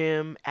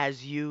 gym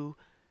as you.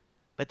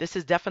 But this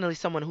is definitely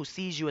someone who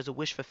sees you as a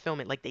wish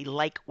fulfillment. Like they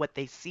like what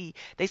they see.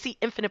 They see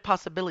infinite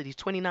possibilities.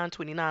 29,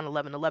 29,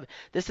 11, 11.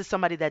 This is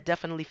somebody that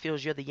definitely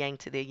feels you're the yang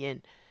to their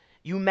yin.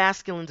 You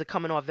masculines are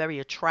coming off very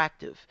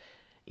attractive.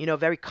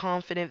 Very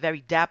confident,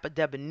 very dapper,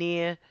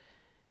 debonair.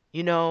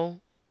 You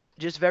know,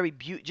 just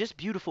just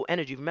beautiful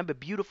energy. Remember,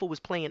 beautiful was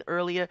playing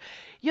earlier.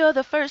 You're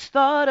the first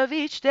thought of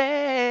each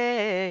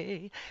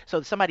day.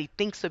 So somebody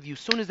thinks of you.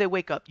 Soon as they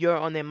wake up, you're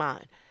on their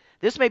mind.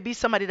 This may be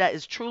somebody that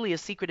is truly a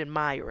secret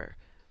admirer.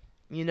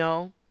 You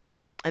know,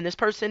 and this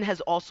person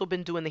has also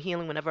been doing the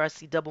healing. Whenever I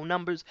see double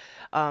numbers,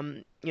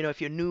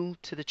 if you're new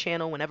to the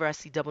channel, whenever I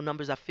see double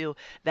numbers, I feel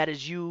that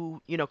is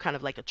you, kind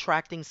of like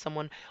attracting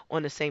someone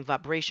on the same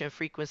vibration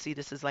frequency.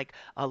 This is like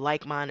a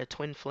like mind, a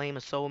twin flame, a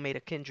soulmate, a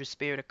kindred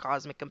spirit, a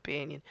cosmic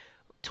companion,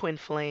 twin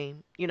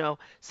flame,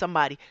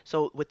 somebody.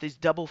 So with these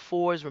double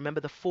fours, remember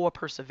the four,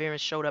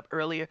 perseverance, showed up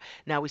earlier.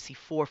 Now we see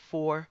 4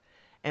 4.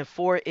 And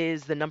 4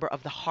 is the number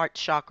of the heart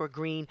chakra.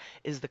 Green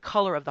is the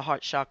color of the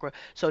heart chakra.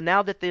 So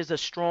now that there's a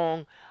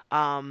strong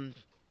um,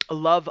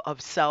 love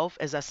of self,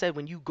 as I said,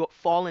 when you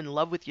fall in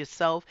love with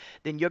yourself,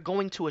 then you're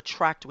going to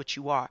attract what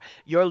you are.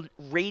 You're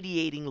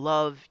radiating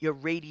love. You're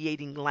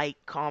radiating light,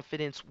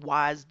 confidence,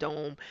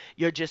 wisdom.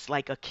 You're just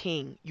like a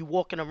king. You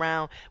walking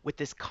around with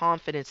this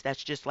confidence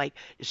that's just like,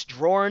 it's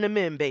drawing them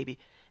in, baby.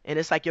 And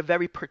it's like you're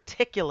very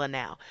particular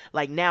now.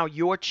 Like now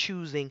you're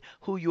choosing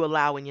who you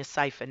allow in your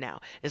cipher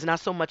now. It's not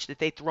so much that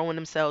they throwing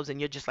themselves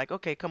and you're just like,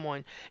 okay, come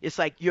on. It's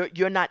like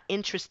you're not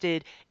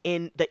interested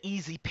in the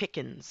easy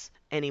pickings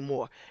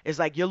anymore. It's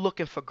like you're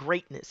looking for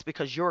greatness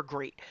because you're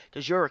great,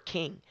 because you're a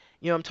king.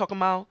 You know what I'm talking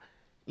about?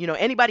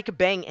 Anybody could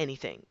bang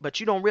anything, but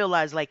you don't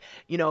realize like,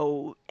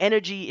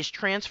 energy is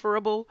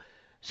transferable.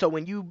 So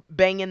when you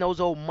bang in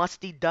those old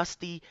musty,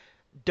 dusty,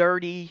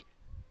 dirty,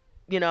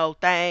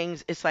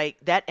 things, it's like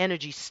that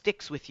energy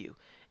sticks with you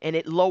and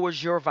it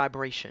lowers your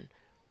vibration.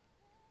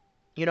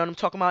 You know what I'm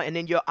talking about? And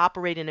then you're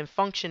operating and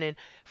functioning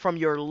from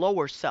your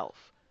lower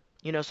self.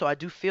 So I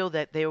do feel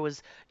that there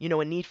was,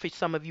 a need for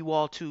some of you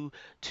all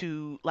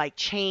to like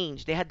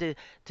change. They had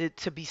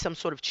to be some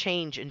sort of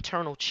change,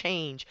 internal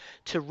change,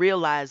 to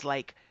realize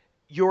like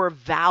your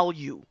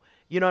value.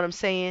 You know what I'm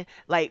saying?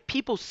 Like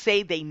people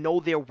say they know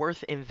their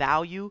worth and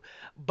value,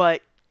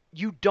 but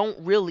you don't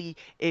really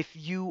if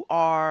you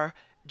are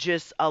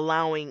just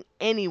allowing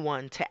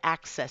anyone to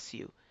access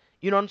you.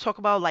 You know what I'm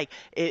talking about? Like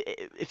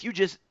if you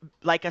just,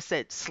 like I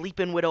said,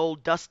 sleeping with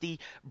old dusty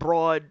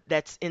broad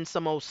that's in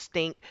some old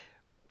stink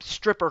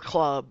stripper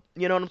club,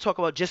 you know what I'm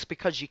talking about, just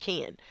because you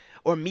can.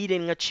 Or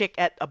meeting a chick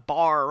at a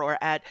bar or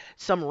at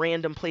some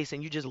random place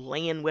and you just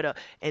laying with her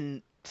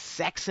and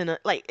sexing her.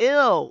 Like,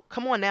 ew,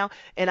 come on now.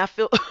 And I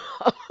feel, you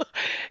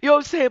know what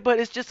I'm saying? But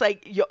it's just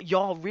like,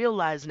 y'all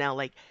realize now,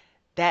 like,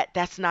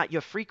 that's not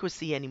your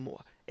frequency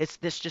anymore. It's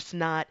this just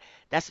not,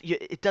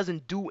 it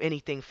doesn't do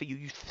anything for you.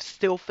 You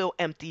still feel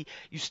empty.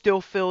 You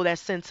still feel that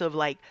sense of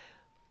like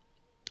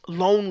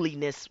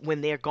loneliness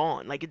when they're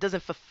gone. Like it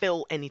doesn't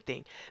fulfill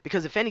anything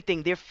because if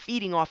anything, they're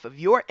feeding off of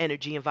your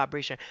energy and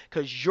vibration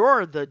because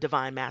you're the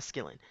divine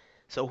masculine.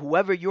 So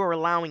whoever you're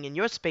allowing in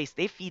your space,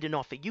 they're feeding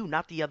off of you,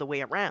 not the other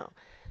way around.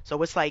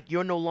 So it's like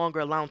you're no longer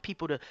allowing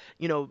people to,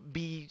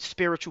 be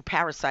spiritual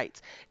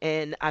parasites.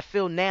 And I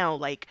feel now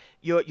like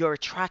you're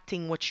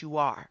attracting what you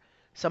are.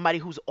 Somebody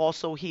who's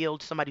also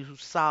healed, somebody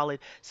who's solid,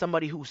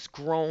 somebody who's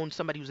grown,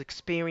 somebody who's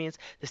experienced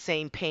the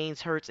same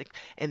pains, hurts,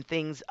 and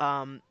things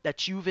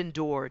that you've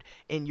endured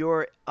in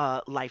your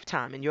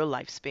lifetime, in your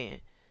lifespan.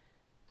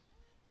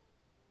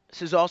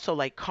 This is also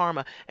like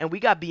karma. And we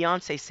got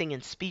Beyonce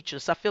singing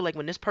Speechless. I feel like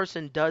when this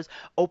person does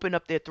open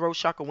up their throat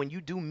chakra, when you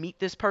do meet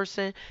this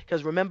person,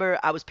 because remember,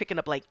 I was picking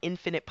up like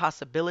infinite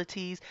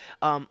possibilities.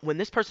 When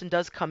this person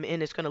does come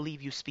in, it's going to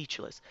leave you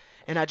speechless.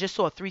 And I just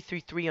saw a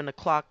 333 on the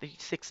clock, the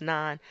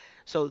 69.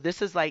 So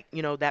this is like,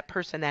 that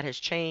person that has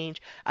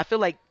changed. I feel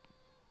like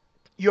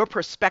your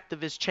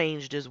perspective has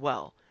changed as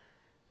well.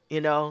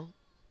 You know,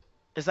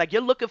 it's like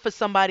you're looking for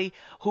somebody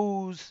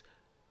who's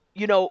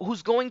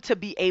going to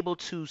be able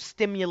to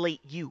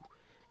stimulate you.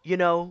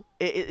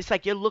 It's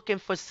like you're looking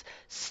for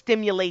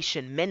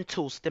stimulation,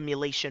 mental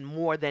stimulation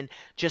more than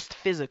just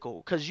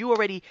physical, because you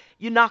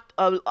knocked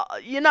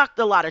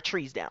a lot of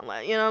trees down.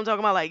 Like, you know what I'm talking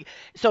about? Like,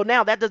 so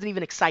now that doesn't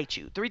even excite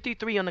you.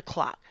 333 on the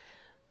clock.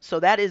 So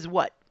that is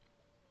what,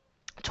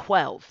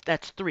 12,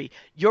 that's 3.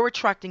 You're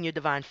attracting your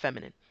divine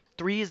feminine.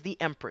 3 is the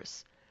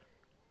Empress.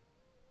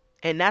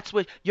 And that's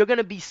what you're going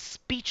to be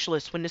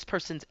speechless when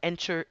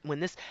when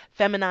this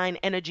feminine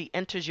energy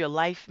enters your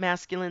life,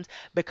 masculines,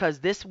 because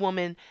this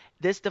woman,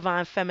 this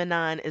divine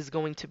feminine is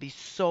going to be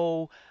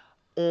so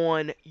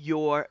on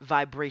your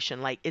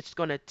vibration. Like it's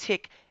going to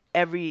tick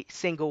every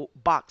single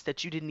box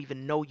that you didn't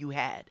even know you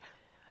had.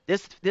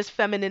 This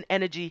feminine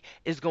energy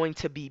is going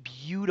to be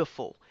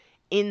beautiful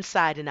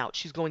inside and out.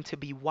 She's going to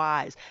be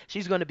wise.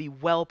 She's going to be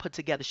well put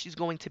together. She's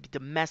going to be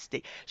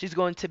domestic. She's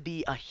going to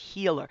be a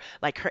healer.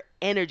 Like her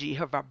energy,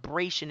 her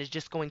vibration is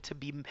just going to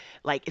be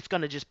like it's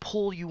going to just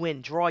pull you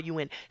in, draw you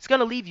in. It's going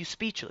to leave you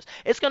speechless.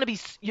 It's going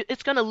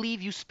to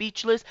leave you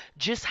speechless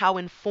just how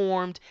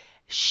informed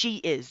she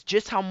is,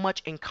 just how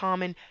much in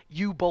common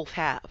you both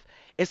have.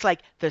 It's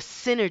like the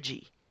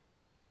synergy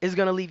is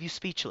going to leave you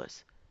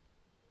speechless.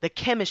 The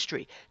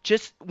chemistry,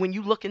 just when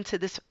you look into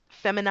this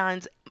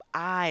feminine's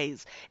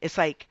eyes, it's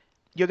like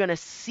you're going to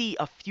see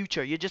a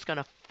future. You're just going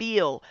to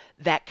feel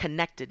that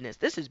connectedness.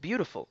 This is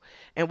beautiful.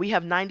 And we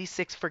have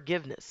 96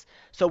 forgiveness.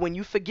 So when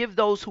you forgive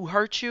those who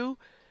hurt you,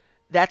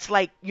 that's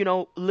like,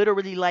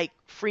 literally like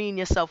freeing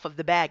yourself of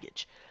the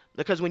baggage.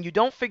 Because when you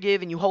don't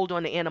forgive and you hold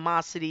on to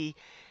animosity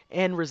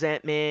and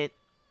resentment,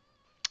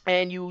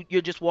 and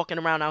you're just walking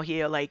around out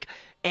here like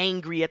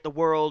angry at the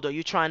world, or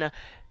you're trying to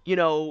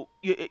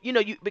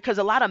because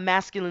a lot of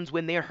masculines,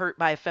 when they're hurt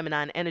by a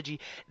feminine energy,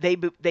 they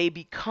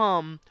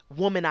become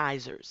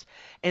womanizers.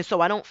 And so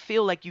I don't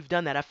feel like you've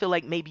done that. I feel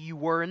like maybe you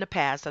were in the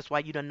past. That's why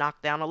you done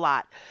knocked down a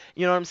lot.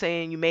 You know what I'm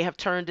saying? You may have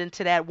turned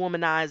into that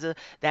womanizer,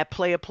 that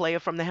player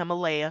from the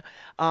Himalaya.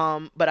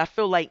 But I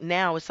feel like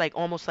now it's like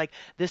almost like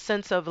this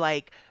sense of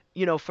like,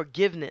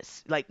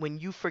 forgiveness. Like when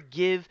you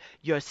forgive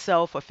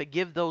yourself or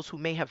forgive those who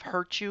may have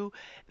hurt you,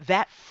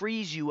 that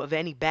frees you of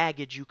any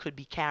baggage you could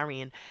be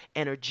carrying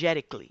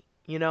energetically.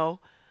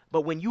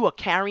 But when you are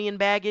carrying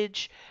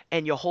baggage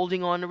and you're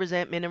holding on to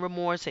resentment and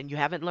remorse and you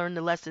haven't learned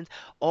the lessons,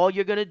 all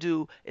you're going to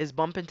do is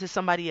bump into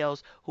somebody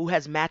else who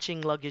has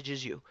matching luggage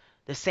as you.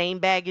 The same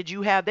baggage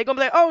you have, they're going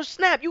to be like, oh,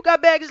 snap, you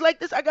got baggage like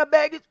this, I got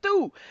baggage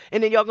too.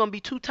 And then y'all going to be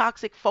two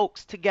toxic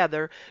folks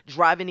together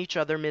driving each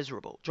other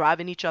miserable,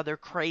 driving each other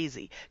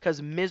crazy,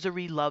 because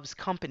misery loves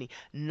company.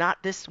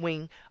 Not this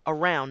swing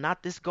around,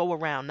 not this go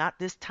around, not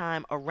this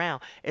time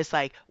around. It's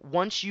like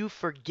once you've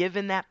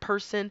forgiven that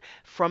person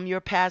from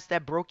your past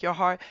that broke your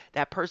heart,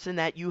 that person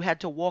that you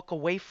had to walk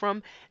away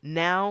from,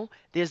 now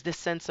there's this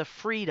sense of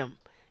freedom.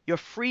 You're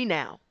free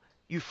now.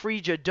 You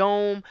freed your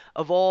dome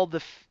of all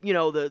the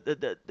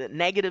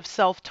negative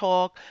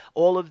self-talk,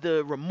 all of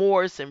the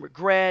remorse and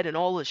regret and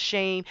all the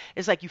shame.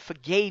 It's like you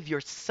forgave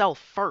yourself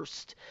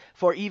first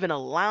for even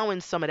allowing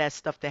some of that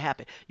stuff to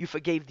happen. You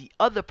forgave the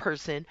other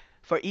person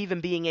for even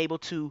being able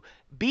to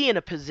be in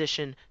a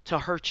position to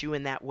hurt you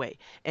in that way.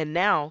 And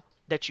now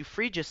that you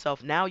freed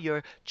yourself, now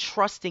you're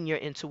trusting your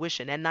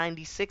intuition. And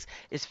 96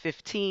 is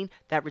 15.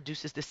 That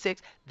reduces to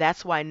 6.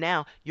 That's why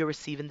now you're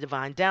receiving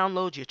divine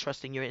downloads. You're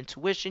trusting your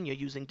intuition. You're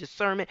using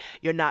discernment.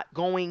 You're not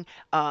going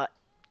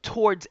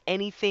towards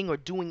anything or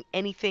doing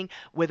anything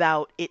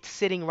without it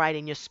sitting right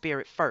in your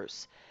spirit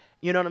first.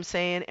 You know what I'm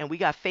saying? And we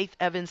got Faith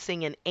Evans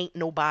singing Ain't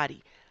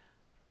Nobody.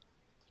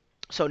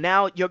 So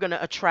now you're going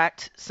to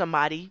attract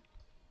somebody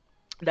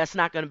that's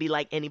not going to be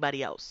like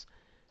anybody else.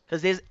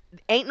 Because there's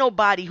ain't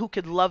nobody who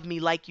could love me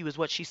like you is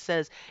what she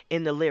says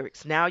in the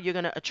lyrics. Now you're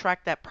going to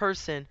attract that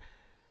person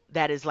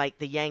that is like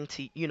the yang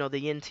to, the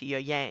yin to your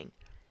yang.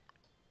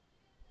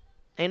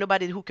 Ain't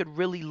nobody who could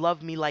really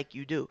love me like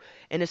you do.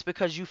 And it's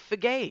because you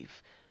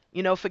forgave.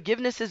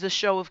 Forgiveness is a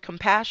show of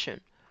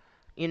compassion,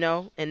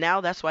 and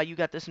now that's why you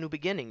got this new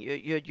beginning.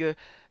 You're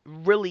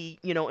really,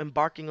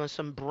 embarking on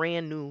some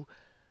brand new,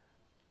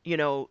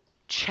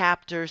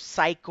 chapter,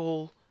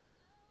 cycle,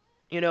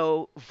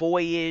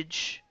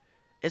 voyage.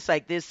 It's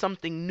like there's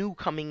something new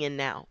coming in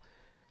now.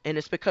 And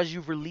it's because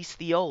you've released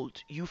the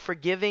old. You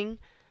forgiving,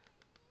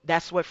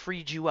 that's what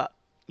freed you up.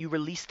 You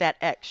released that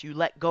X. You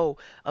let go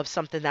of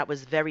something that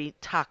was very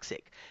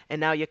toxic. And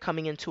now you're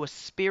coming into a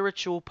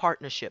spiritual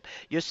partnership.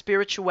 Your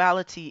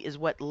spirituality is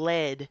what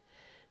led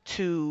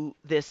to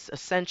this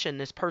ascension,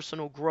 this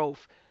personal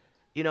growth.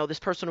 This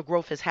personal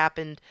growth has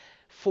happened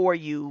for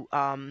you,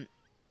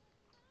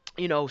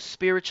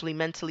 spiritually,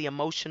 mentally,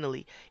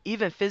 emotionally,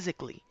 even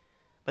physically.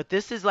 But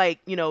this is like,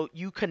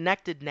 you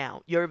connected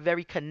now. You're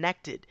very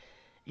connected.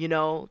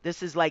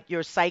 This is like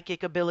your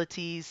psychic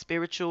abilities,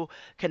 spiritual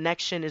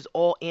connection is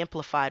all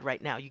amplified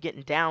right now. You're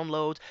getting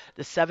downloads.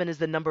 The 7 is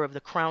the number of the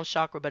crown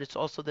chakra, but it's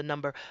also the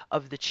number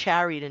of the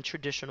chariot in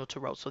traditional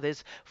tarot. So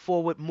there's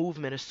forward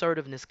movement,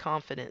 assertiveness,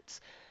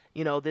 confidence.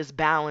 There's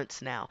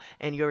balance now.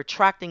 And you're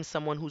attracting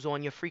someone who's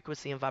on your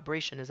frequency and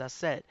vibration, as I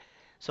said.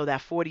 So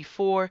that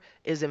 44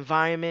 is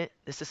environment.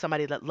 This is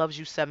somebody that loves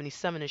you.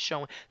 77 is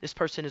showing this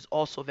person is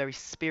also very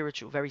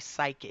spiritual, very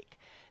psychic,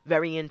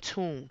 very in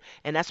tune.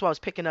 And that's why I was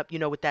picking up,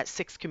 with that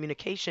 6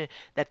 communication,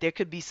 that there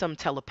could be some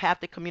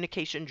telepathic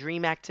communication,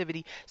 dream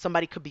activity.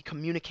 Somebody could be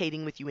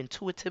communicating with you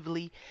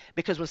intuitively.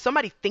 Because when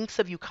somebody thinks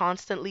of you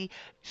constantly,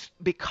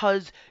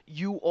 because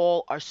you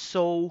all are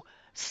so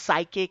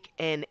psychic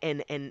and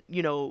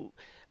your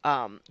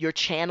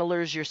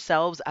channelers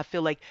yourselves, I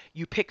feel like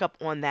you pick up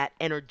on that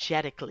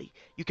energetically.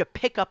 You could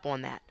pick up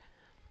on that.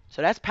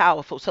 So that's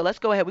powerful. So let's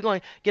go ahead. We're going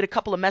to get a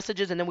couple of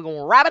messages and then we're going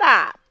to wrap it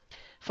up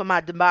for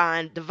my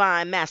divine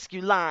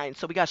masculine.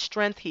 So we got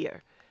strength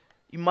here.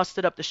 You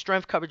mustered up the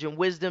strength, courage, and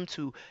wisdom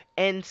to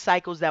end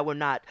cycles that were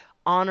not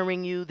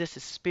honoring you. This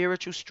is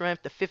spiritual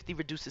strength. The 50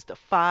 reduces to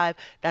 5.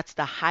 That's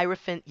the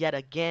Hierophant yet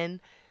again.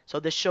 So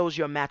this shows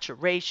your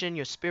maturation,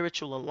 your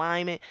spiritual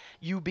alignment,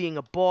 you being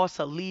a boss,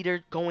 a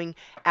leader, going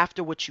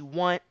after what you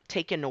want,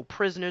 taking no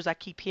prisoners, I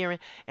keep hearing.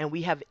 And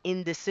we have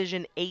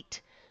indecision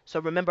 8. So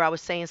remember I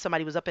was saying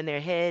somebody was up in their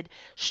head,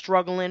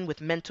 struggling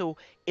with mental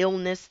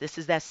illness. This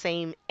is that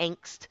same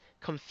angst,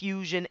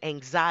 confusion,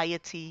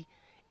 anxiety.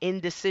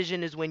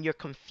 Indecision is when you're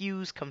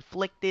confused,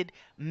 conflicted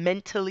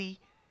mentally.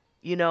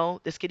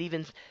 This could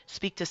even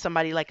speak to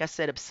somebody, like I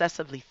said,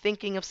 obsessively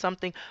thinking of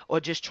something or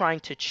just trying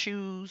to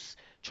choose,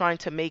 trying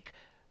to make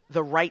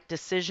the right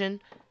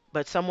decision.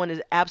 But someone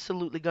is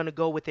absolutely going to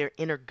go with their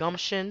inner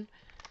gumption.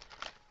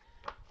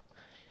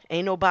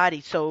 Ain't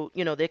nobody. So,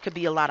 there could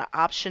be a lot of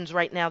options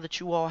right now that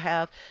you all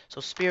have.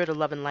 So, Spirit of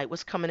Love and Light,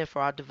 what's coming in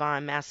for our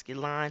divine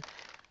masculine?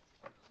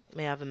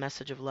 May I have a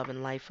message of love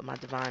and light for my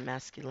divine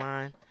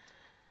masculine?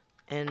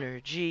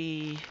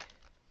 Energy.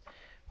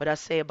 What I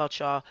say about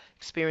y'all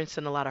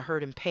experiencing a lot of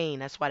hurt and pain.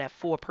 That's why that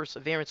 4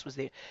 perseverance was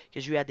there,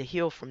 because you had to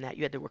heal from that.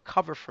 You had to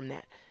recover from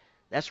that.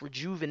 That's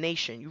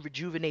rejuvenation. You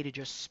rejuvenated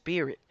your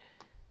spirit.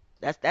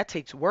 That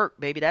takes work,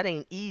 baby. That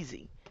ain't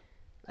easy.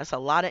 That's a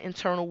lot of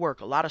internal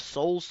work, a lot of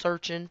soul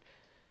searching.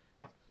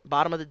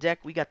 Bottom of the deck,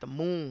 we got the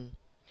moon.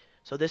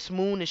 So this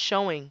moon is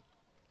showing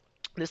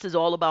this is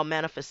all about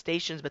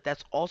manifestations, but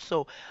that's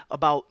also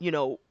about,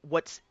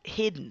 what's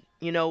hidden,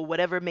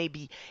 whatever may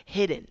be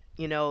hidden.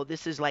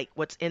 This is like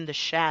what's in the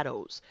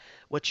shadows,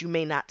 what you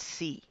may not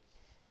see.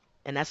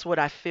 And that's what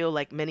I feel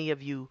like many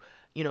of you,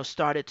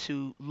 started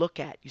to look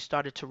at. You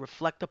started to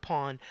reflect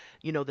upon,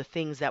 the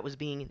things that was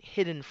being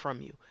hidden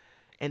from you.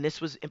 And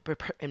this was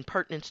in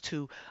pertinence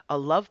to a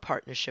love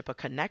partnership, a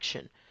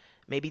connection.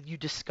 Maybe you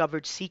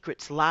discovered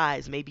secrets,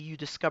 lies. Maybe you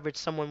discovered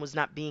someone was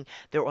not being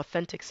their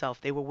authentic self.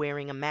 They were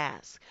wearing a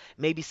mask.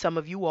 Maybe some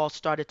of you all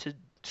started to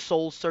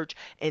soul search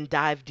and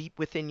dive deep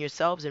within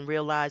yourselves and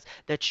realize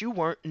that you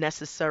weren't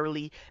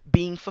necessarily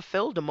being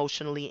fulfilled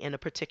emotionally in a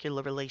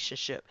particular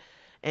relationship.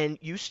 And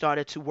you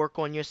started to work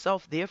on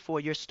yourself.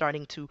 Therefore, you're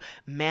starting to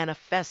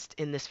manifest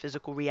in this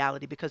physical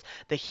reality, because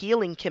the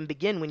healing can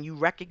begin when you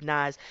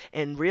recognize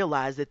and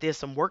realize that there's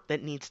some work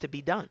that needs to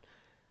be done.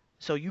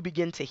 So you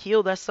begin to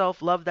heal that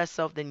self, love that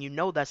self, then you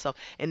know that self,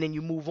 and then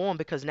you move on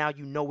because now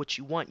you know what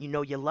you want. You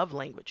know your love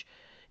language.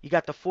 You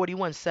got the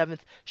 41, 7th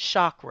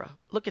chakra.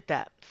 Look at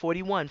that.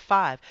 41,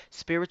 5.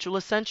 Spiritual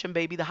ascension,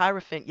 baby. The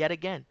Hierophant yet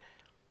again.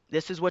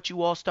 This is what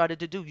you all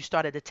started to do. You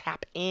started to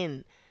tap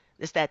in.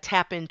 It's that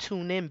tap in,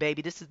 tune in,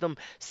 baby. This is them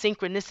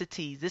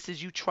synchronicities. This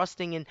is you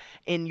trusting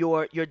in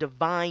your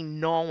divine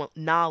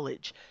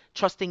knowledge,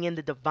 trusting in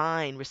the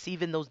divine,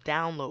 receiving those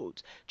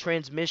downloads,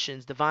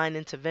 transmissions, divine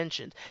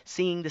interventions,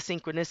 seeing the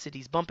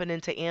synchronicities, bumping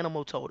into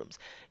animal totems.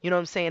 You know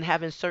what I'm saying?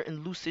 Having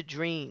certain lucid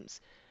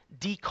dreams,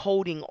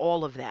 decoding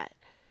all of that,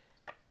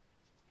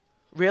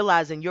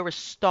 realizing you're a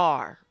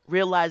star,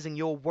 realizing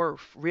your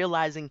worth,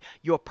 realizing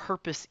your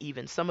purpose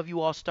even. Some of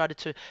you all started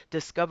to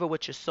discover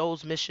what your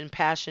soul's mission,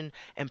 passion,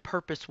 and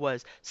purpose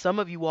was. Some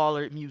of you all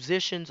are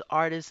musicians,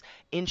 artists,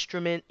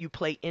 you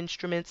play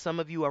instruments. Some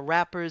of you are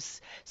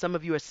rappers. Some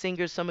of you are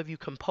singers. Some of you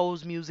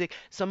compose music.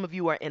 Some of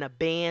you are in a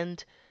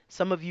band.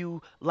 Some of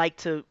you like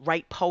to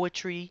write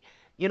poetry.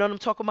 You know what I'm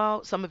talking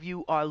about? Some of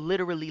you are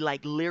literally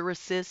like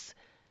lyricists.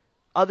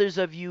 Others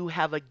of you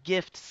have a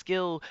gift,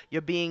 skill.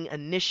 You're being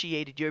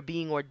initiated. You're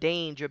being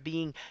ordained. You're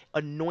being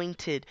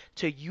anointed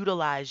to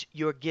utilize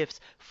your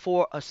gifts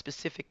for a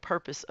specific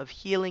purpose of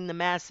healing the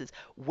masses,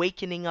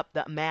 wakening up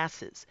the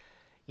masses,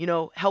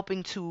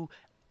 helping to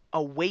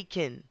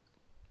awaken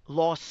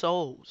lost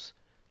souls.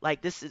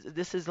 Like this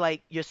is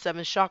like your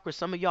 7th chakra.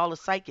 Some of y'all are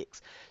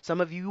psychics. Some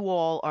of you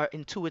all are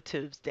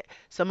intuitives.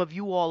 Some of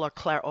you all are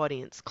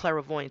clairaudience,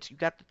 clairvoyants. You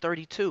got the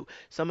 32.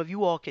 Some of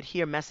you all could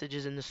hear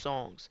messages in the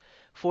songs.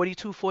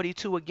 42,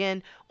 42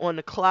 again on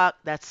the clock.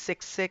 That's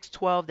 6, 6,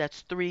 12.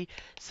 That's 3.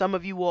 Some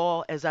of you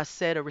all, as I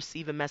said, are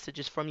receiving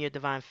messages from your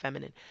divine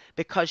feminine.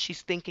 Because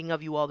she's thinking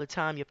of you all the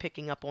time, you're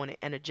picking up on it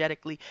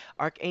energetically.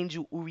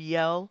 Archangel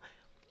Uriel,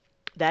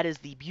 that is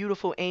the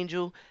beautiful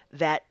angel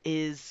that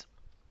is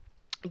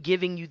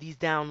giving you these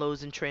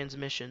downloads and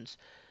transmissions.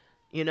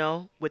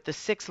 With the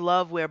 6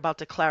 love, we're about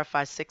to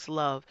clarify 6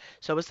 love.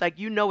 So it's like,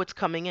 it's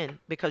coming in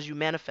because you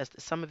manifest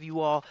it. Some of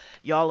y'all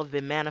have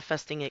been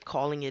manifesting it,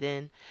 calling it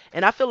in.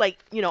 And I feel like,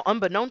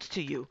 unbeknownst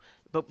to you,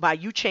 but by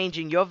you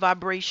changing your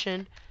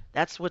vibration,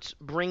 that's what's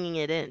bringing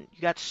it in.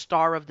 You got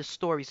star of the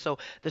story. So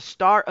the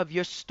star of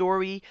your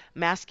story,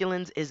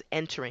 masculines, is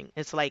entering.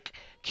 It's like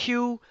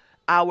cue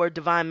our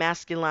divine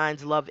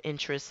masculines love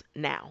interest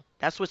now.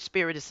 That's what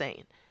spirit is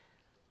saying.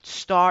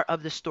 Star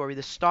of the story.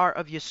 The star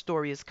of your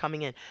story is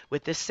coming in.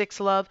 With this 6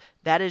 love,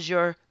 that is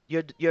your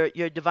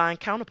divine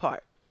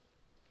counterpart.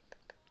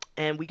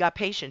 And we got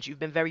patience. You've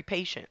been very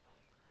patient.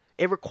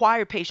 It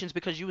required patience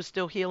because you was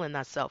still healing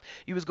that self.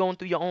 You was going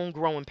through your own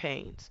growing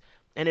pains.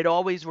 And it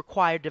always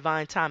required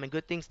divine time, and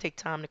good things take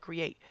time to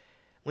create.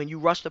 When you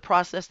rush the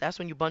process, that's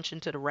when you bunch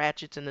into the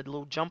ratchets and the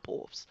little jump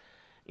offs.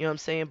 You know what I'm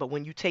saying? But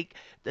when you take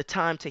the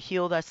time to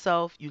heal that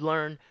self, you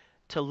learn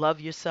to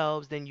love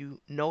yourselves, then you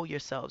know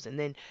yourselves, and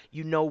then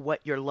you know what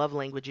your love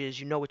language is,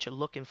 you know what you're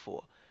looking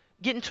for.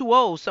 Getting too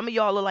old. Some of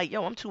y'all are like,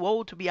 yo, I'm too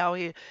old to be out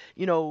here,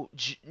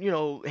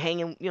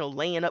 hanging,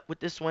 laying up with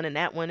this one and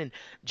that one and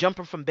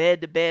jumping from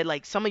bed to bed.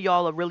 Like some of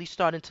y'all are really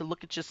starting to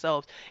look at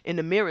yourselves in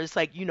the mirror. It's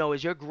like,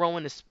 as you're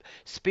growing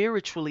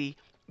spiritually,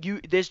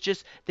 there's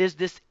this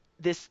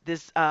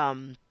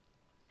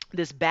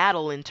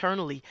battle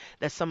internally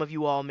that some of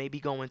you all may be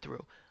going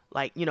through.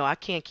 Like, I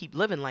can't keep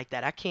living like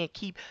that. I can't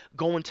keep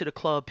going to the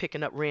club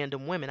picking up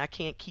random women. I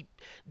can't keep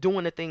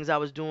doing the things I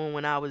was doing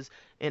when I was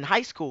in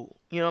high school.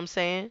 You know what I'm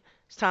saying?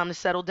 It's time to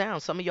settle down.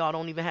 Some of y'all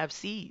don't even have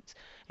seeds.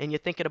 And you're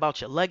thinking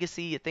about your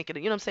legacy. You're thinking,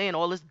 you know what I'm saying?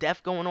 All this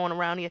death going on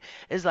around here.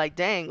 It's like,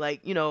 dang,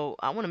 like,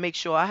 I want to make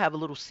sure I have a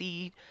little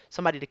seed,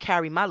 somebody to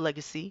carry my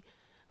legacy.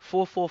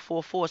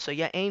 4444. So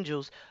your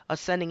angels are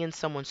sending in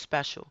someone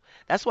special.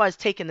 That's why it's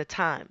taking the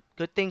time.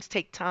 Good things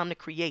take time to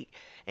create.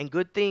 And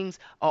good things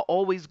are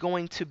always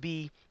going to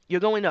be, you're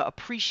going to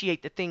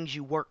appreciate the things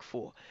you work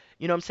for.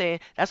 You know what I'm saying?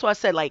 That's why I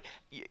said, like,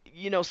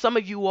 some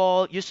of you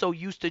all, you're so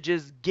used to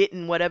just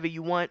getting whatever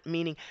you want,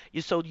 meaning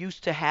you're so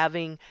used to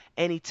having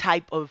any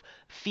type of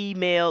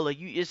female, or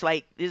it's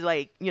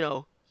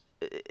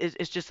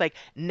just like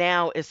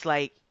now it's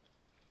like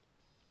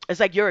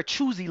you're a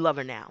choosy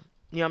lover now.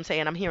 You know what I'm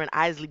saying? I'm hearing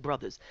Isley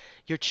Brothers.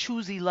 You're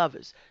choosy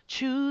lovers.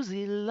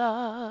 Choosy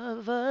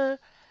lover.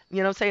 You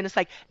know what I'm saying? It's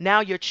like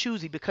now you're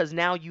choosy because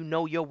now you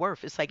know your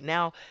worth. It's like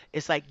now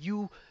it's like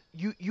you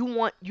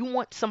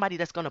want somebody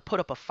that's gonna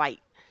put up a fight.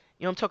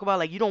 You know what I'm talking about?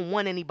 Like you don't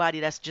want anybody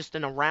that's just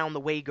an around the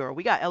way girl.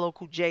 We got LL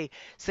Cool J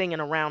singing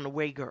around the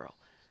way girl.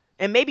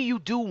 And maybe you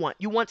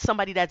want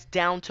somebody that's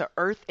down to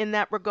earth in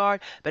that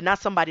regard, but not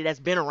somebody that's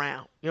been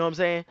around. You know what I'm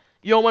saying?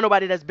 You don't want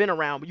nobody that's been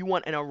around, but you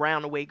want an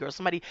around the way girl,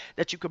 somebody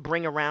that you could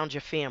bring around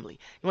your family.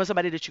 You want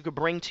somebody that you could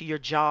bring to your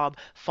job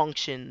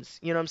functions.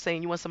 You know what I'm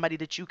saying? You want somebody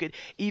that you could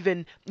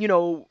even,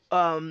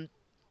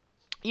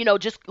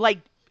 just like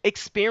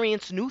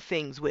experience new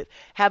things with,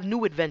 have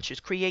new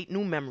adventures, create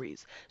new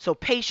memories. So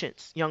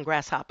patience, young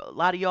grasshopper. A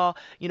lot of y'all,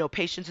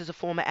 patience is a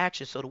form of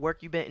action. So the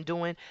work you've been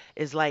doing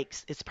is like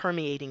it's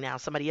permeating now.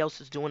 Somebody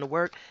else is doing the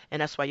work, and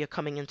that's why you're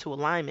coming into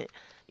alignment,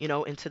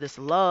 into this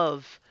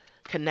love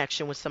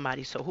connection with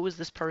somebody. So who is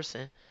this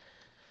person?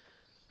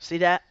 See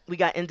that? We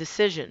got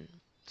indecision.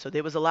 So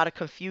there was a lot of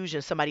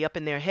confusion. Somebody up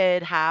in their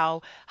head,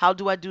 how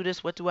do I do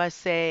this? What do I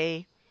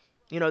say?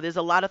 There's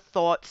a lot of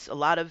thoughts, a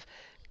lot of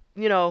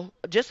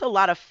just a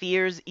lot of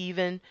fears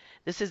even.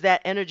 This is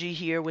that energy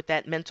here with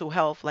that mental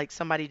health, like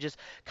somebody just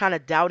kind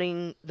of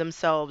doubting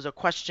themselves or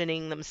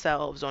questioning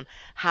themselves on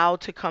how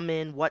to come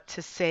in, what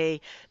to say.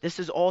 This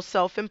is all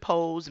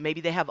self-imposed. Maybe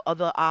they have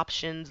other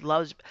options,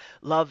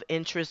 love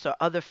interests or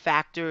other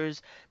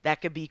factors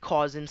that could be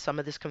causing some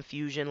of this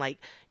confusion. Like,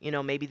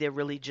 maybe they're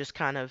really just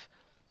kind of,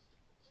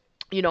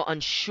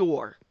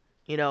 unsure,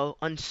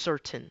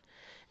 uncertain.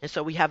 And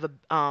so we have a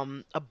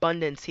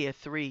abundance here,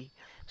 3.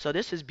 So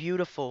this is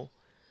beautiful.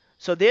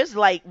 So there's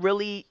like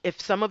really,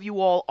 if some of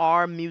you all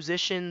are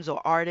musicians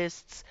or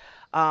artists,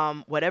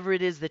 whatever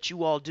it is that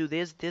you all do,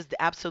 there's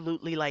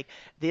absolutely like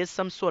there's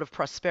some sort of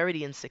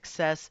prosperity and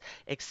success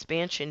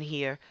expansion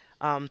here.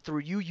 Through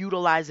you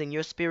utilizing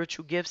your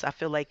spiritual gifts, I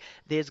feel like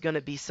there's going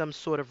to be some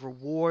sort of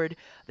reward.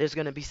 There's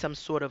going to be some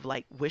sort of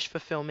like wish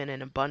fulfillment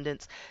and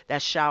abundance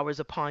that showers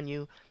upon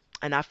you.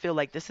 And I feel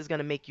like this is going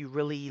to make you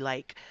really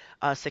like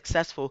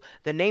successful.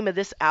 The name of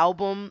this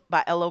album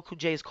by LL Cool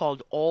J is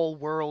called All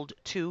World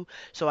 2.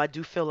 So I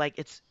do feel like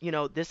it's,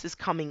 this is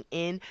coming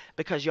in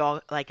because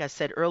y'all, like I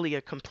said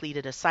earlier,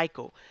 completed a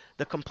cycle.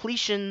 The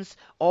completions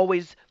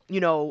always,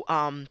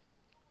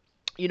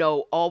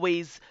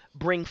 always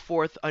bring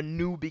forth a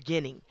new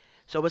beginning.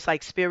 So it's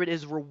like spirit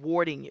is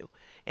rewarding you.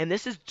 And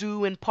this is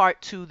due in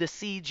part to the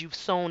seeds you've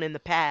sown in the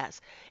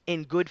past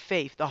in good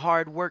faith, the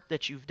hard work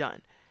that you've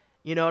done.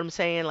 You know what I'm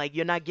saying? Like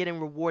you're not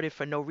getting rewarded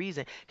for no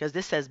reason because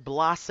this says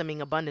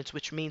blossoming abundance,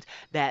 which means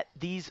that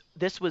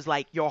this was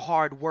like your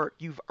hard work.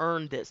 You've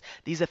earned this.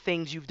 These are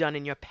things you've done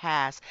in your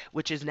past,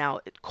 which is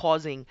now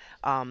causing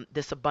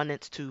this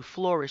abundance to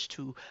flourish,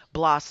 to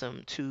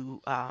blossom,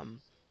 to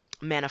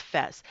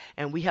manifest.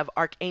 And we have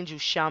Archangel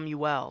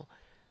Shamuel.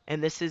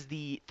 And this is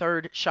the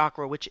 3rd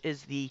chakra, which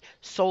is the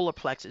solar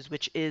plexus,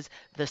 which is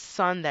the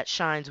sun that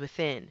shines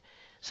within.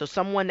 So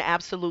someone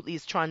absolutely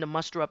is trying to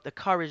muster up the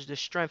courage, the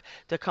strength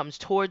that comes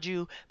towards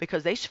you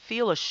because they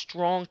feel a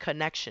strong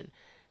connection.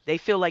 They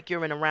feel like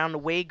you're an around the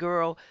way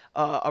girl,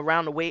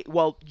 around the way.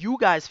 Well, you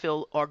guys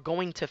are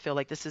going to feel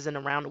like this is an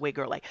around the way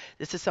girl. Like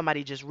this is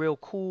somebody just real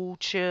cool,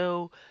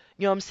 chill.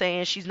 You know what I'm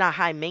saying? She's not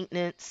high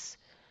maintenance.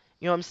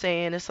 You know what I'm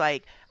saying? It's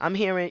like I'm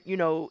hearing,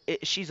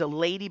 she's a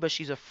lady, but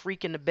she's a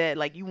freak in the bed.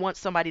 Like you want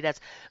somebody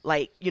that's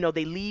like,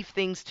 they leave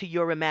things to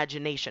your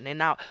imagination and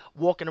not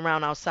walking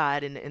around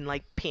outside in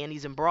like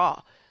panties and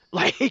bra.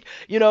 Like,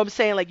 you know what I'm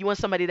saying? Like you want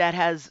somebody that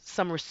has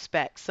some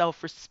respect,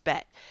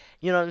 self-respect.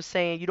 You know what I'm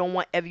saying? You don't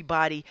want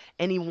everybody,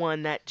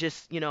 anyone that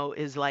just,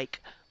 is like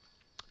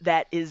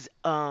that is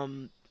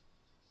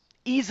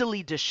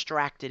easily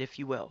distracted, if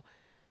you will.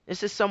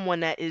 This is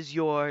someone that is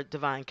your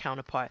divine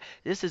counterpart.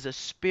 This is a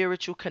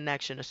spiritual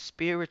connection, a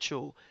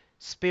spiritual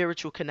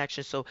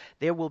connection. So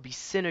there will be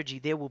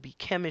synergy, there will be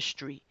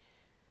chemistry.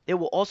 There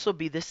will also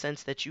be this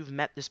sense that you've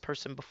met this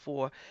person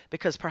before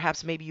because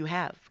perhaps maybe you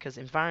have because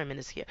environment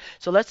is here.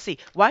 So let's see.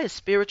 Why is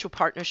spiritual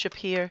partnership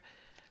here?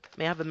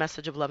 May I have a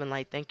message of love and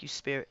light? Thank you,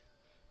 Spirit.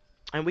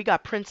 And we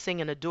got Prince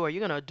singing adore.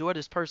 You're going to adore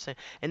this person.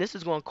 And this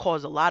is going to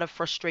cause a lot of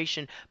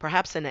frustration.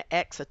 Perhaps an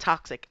ex, a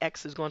toxic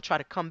ex, is going to try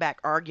to come back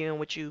arguing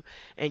with you.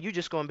 And you're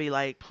just going to be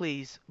like,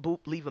 please, boop,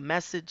 leave a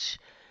message.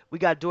 We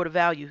got daughter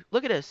value.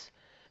 Look at this.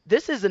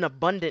 This is an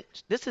abundant,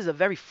 this is a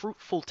very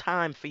fruitful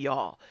time for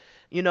y'all.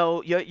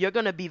 You're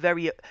going to be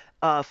very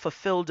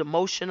fulfilled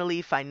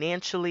emotionally,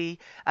 financially.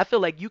 I feel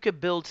like you could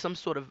build some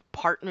sort of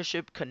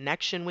partnership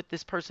connection with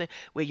this person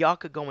where y'all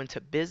could go into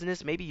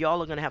business. Maybe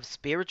y'all are going to have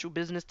spiritual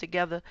business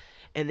together.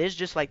 And there's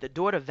just like the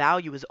door to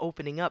value is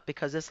opening up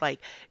because it's like,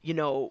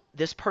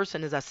 this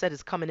person, as I said,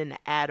 is coming in to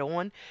add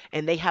on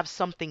and they have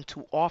something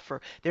to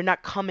offer. They're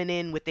not coming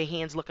in with their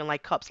hands looking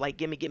like cups, like,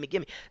 gimme, gimme,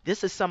 gimme.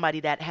 This is somebody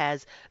that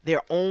has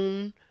their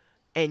own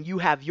and you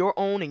have your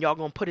own and y'all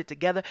gonna put it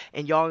together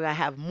and y'all gonna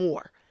have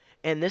more.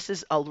 And this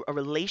is a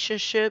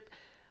relationship,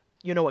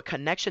 a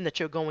connection that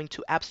you're going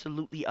to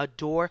absolutely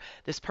adore.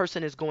 This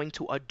person is going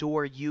to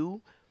adore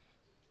you.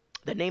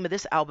 The name of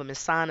this album is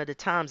Sign of the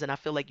Times, and I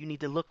feel like you need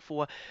to look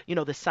for,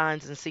 the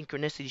signs and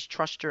synchronicities.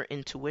 Trust your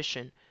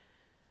intuition.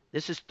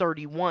 This is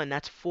 31.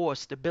 That's 4.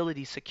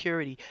 Stability,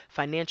 security,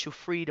 financial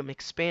freedom,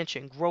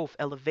 expansion, growth,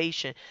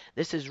 elevation.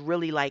 This is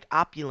really like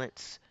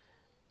opulence.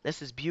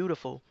 This is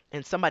beautiful.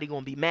 And somebody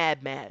gonna be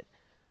mad, mad.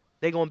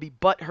 They're going to be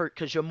butthurt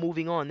because you're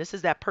moving on. This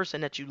is that person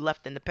that you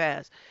left in the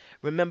past.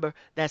 Remember,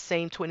 that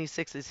same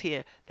 26 is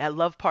here. That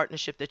love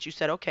partnership that you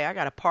said, okay, I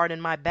got a part in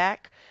my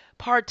back.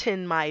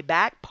 Pardon my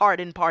back.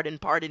 Pardon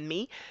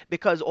me.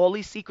 Because all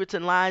these secrets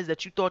and lies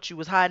that you thought you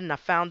was hiding, I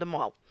found them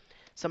out.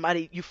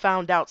 You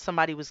found out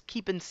somebody was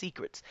keeping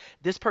secrets.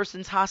 This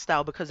person's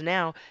hostile because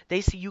now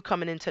they see you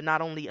coming into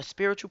not only a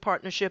spiritual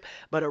partnership,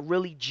 but a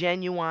really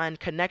genuine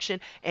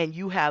connection. And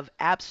you have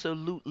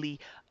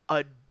absolutely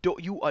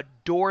you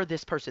adore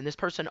this person. This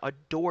person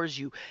adores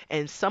you.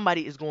 And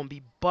somebody is going to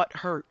be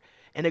butthurt.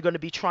 And they're going to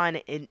be trying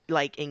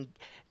to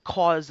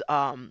cause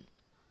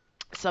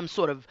some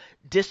sort of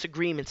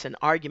disagreements and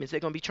arguments. They're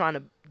going to be trying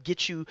to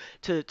get you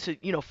to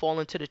fall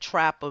into the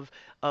trap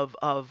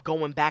of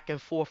going back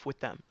and forth with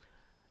them.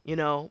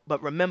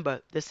 But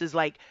remember, this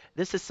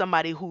is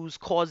somebody who's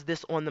caused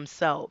this on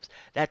themselves.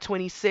 That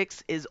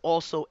 26 is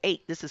also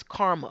 8. This is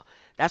karma.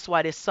 That's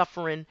why they're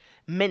suffering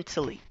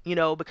mentally,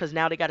 because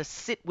now they got to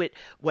sit with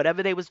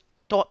whatever they was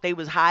thought they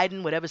was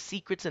hiding, whatever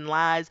secrets and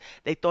lies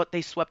they thought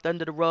they swept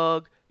under the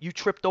rug. You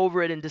tripped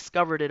over it and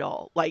discovered it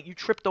all. Like you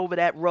tripped over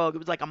that rug. It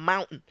was like a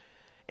mountain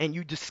and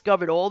you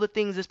discovered all the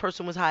things this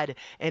person was hiding,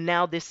 and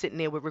now they're sitting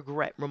there with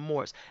regret,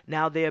 remorse.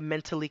 Now they're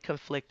mentally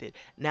conflicted.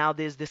 Now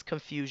there's this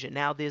confusion.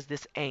 Now there's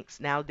this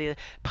angst. Now they're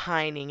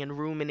pining and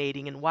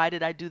ruminating, and why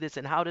did I do this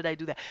and how did I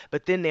do that?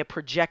 But then they're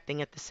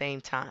projecting at the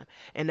same time,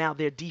 and now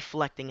they're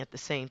deflecting at the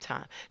same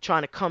time,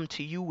 trying to come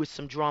to you with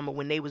some drama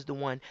when they was the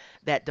one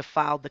that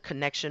defiled the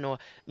connection or,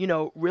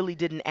 really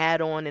didn't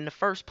add on in the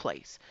first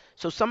place.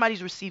 So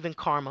somebody's receiving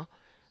karma,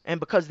 and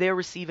because they're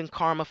receiving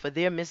karma for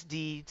their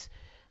misdeeds,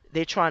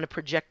 they're trying to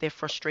project their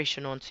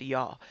frustration onto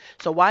y'all.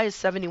 So why is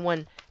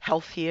 71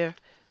 health here?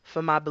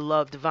 For my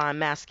beloved divine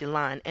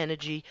masculine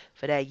energy,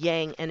 for that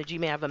yang energy.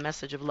 May I have a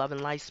message of love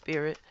and light,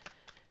 spirit?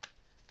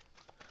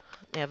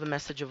 May I have a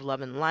message of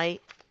love and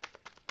light?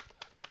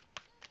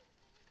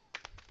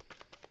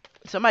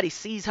 Somebody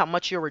sees how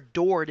much you're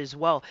adored as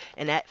well,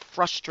 and that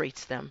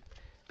frustrates them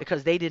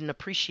because they didn't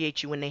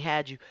appreciate you when they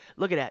had you.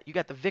 Look at that. You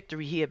got the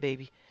victory here,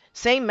 baby.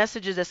 Same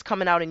messages that's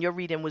coming out in your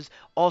reading was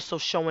also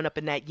showing up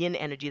in that yin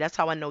energy. That's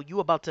how I know you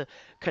about to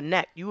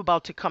connect. You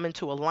about to come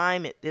into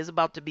alignment. There's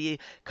about to be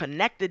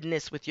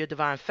connectedness with your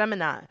divine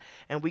feminine.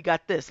 And we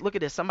got this. Look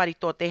at this. Somebody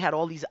thought they had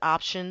all these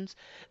options.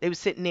 They were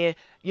sitting there,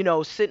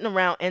 sitting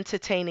around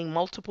entertaining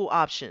multiple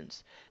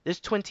options. This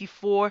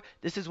 24,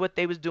 this is what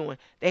they was doing.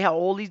 They had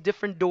all these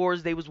different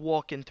doors they was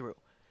walking through.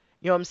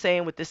 You know what I'm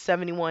saying? With this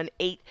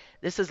 71-8,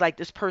 this is like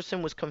this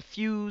person was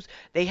confused.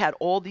 They had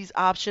all these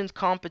options,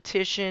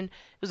 competition.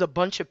 There's a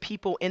bunch of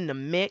people in the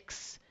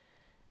mix.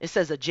 It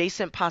says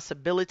adjacent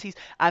possibilities.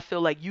 I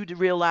feel like you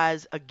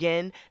realize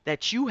again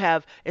that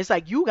it's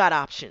like you got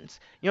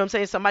options. You know what I'm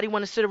saying? Somebody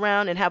want to sit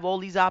around and have all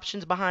these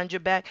options behind your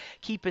back,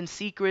 keeping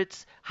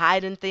secrets,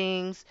 hiding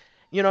things.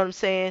 You know what I'm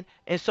saying?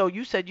 And so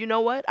you said, you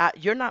know what?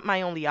 You're not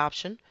my only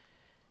option.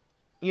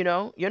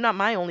 You're not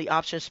my only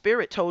option.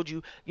 Spirit told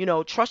you,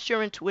 trust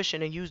your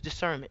intuition and use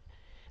discernment.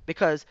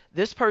 because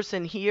this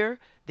person here,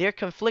 they're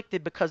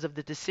conflicted because of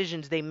the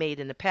decisions they made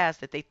in the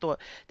past that they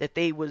thought that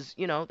they was,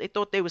 they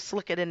thought they was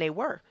slicker than they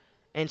were.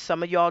 And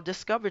some of y'all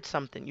discovered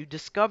something. You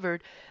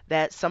discovered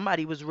that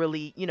somebody was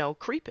really,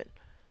 creeping.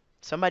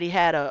 Somebody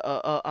had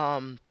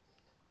some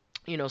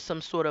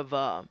sort of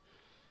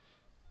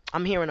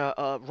I'm hearing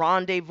a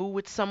rendezvous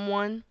with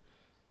someone,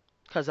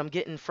 because I'm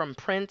getting from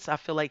Prince. I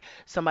feel like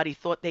somebody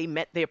thought they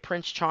met their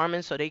Prince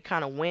Charming, so they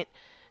kind of went,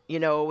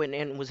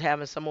 and was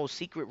having some old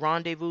secret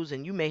rendezvous,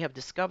 and you may have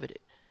discovered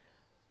it.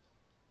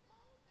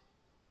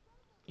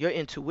 Your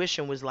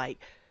intuition was like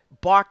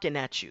barking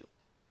at you,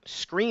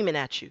 screaming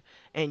at you,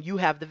 and you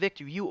have the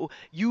victory.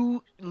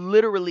 You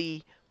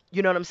literally,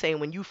 you know what I'm saying?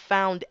 When you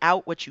found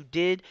out what you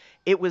did,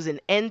 it was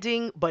an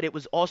ending, but it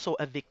was also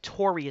a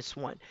victorious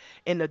one.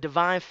 In the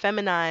divine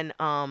feminine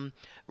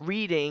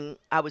reading,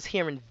 I was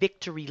hearing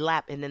victory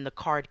lap, and then the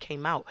card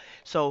came out.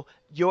 So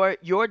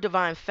your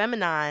divine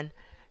feminine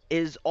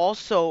is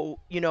also,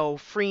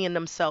 freeing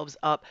themselves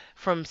up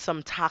from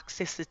some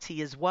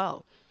toxicity as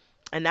well.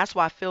 And that's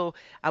why I feel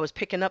I was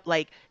picking up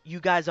like you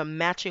guys are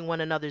matching one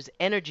another's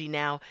energy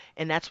now,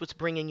 and that's what's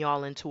bringing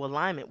y'all into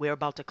alignment. We're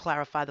about to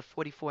clarify the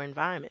 44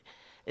 environment.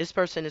 This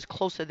person is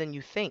closer than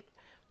you think,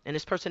 and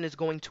this person is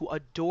going to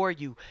adore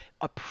you,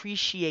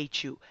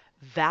 appreciate you,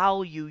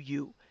 value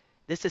you.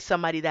 This is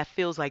somebody that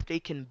feels like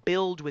they can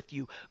build with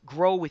you,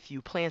 grow with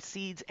you, plant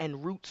seeds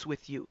and roots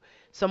with you.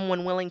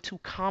 Someone willing to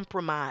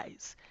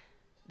compromise.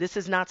 This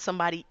is not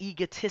somebody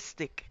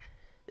egotistic.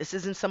 This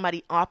isn't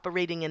somebody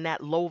operating in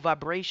that low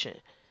vibration.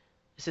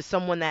 This is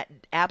someone that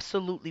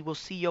absolutely will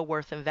see your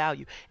worth and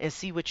value and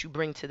see what you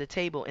bring to the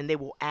table, and they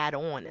will add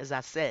on, as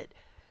I said,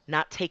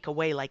 not take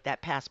away like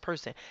that past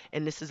person.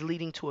 And this is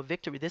leading to a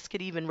victory. This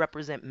could even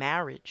represent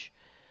marriage.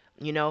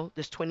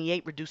 This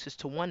 28 reduces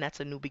to 1. That's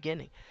a new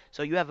beginning.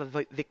 So you have a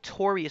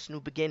victorious new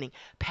beginning,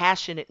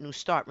 passionate new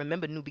start.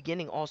 Remember, new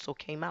beginning also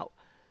came out.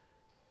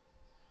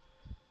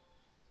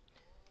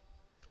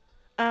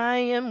 I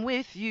am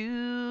with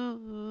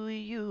you,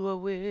 you are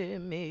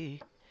with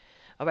me.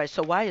 All right,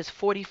 so why is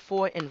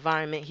 44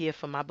 environment here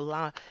for my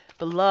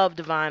beloved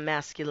divine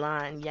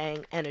masculine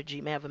yang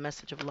energy? May I have a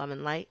message of love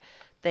and light.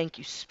 Thank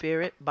you,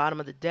 spirit. Bottom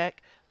of the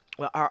deck.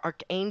 Well, our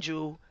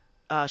archangel,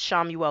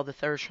 Shamuel, the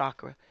third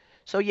chakra.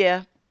 So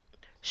yeah,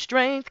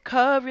 strength,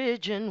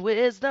 courage, and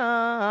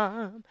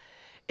wisdom.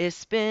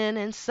 It's been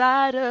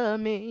inside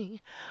of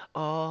me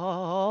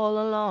all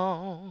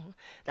along.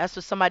 That's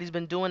what somebody's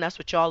been doing. That's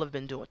what y'all have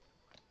been doing.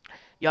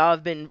 Y'all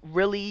have been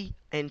really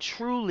and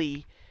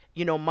truly,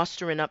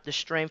 mustering up the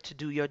strength to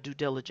do your due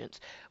diligence.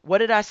 What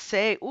did I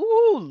say?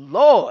 Ooh,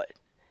 Lord.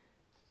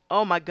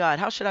 Oh my God.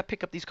 How should I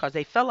pick up these cards?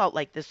 They fell out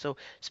like this, so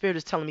Spirit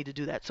is telling me to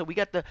do that. So we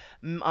got the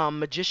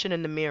magician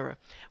in the mirror.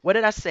 What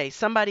did I say?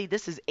 Somebody,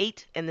 this is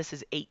 8 and this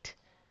is 8.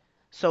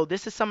 So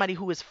this is somebody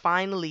who is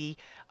finally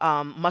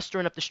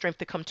mustering up the strength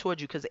to come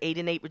towards you, because 8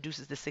 and 8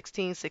 reduces to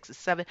 16, 6 is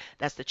 7.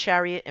 That's the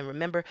chariot. And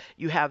remember,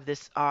 you have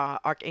this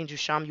Archangel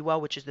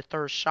Shamuel, which is the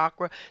third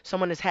chakra.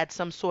 Someone has had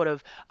some sort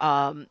of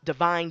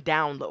divine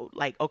download,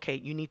 like, okay,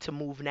 you need to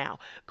move now.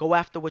 Go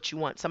after what you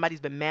want. Somebody's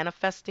been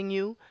manifesting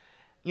you.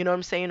 You know what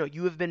I'm saying? Or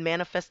you have been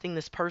manifesting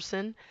this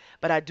person.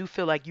 But I do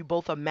feel like you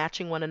both are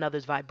matching one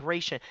another's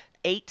vibration.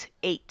 8,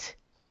 8.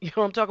 You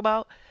know what I'm talking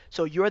about?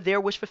 So you're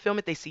their wish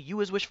fulfillment. They see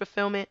you as wish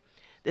fulfillment.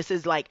 This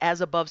is like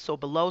as above, so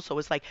below. So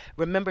it's like,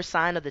 remember,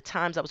 sign of the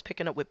times I was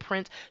picking up with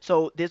Prince.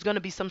 So there's going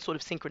to be some sort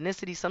of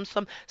synchronicity,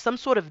 some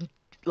sort of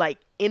like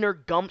inner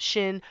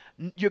gumption.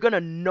 You're going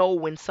to know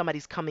when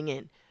somebody's coming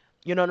in.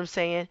 You know what I'm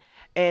saying?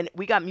 And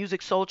we got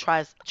music soul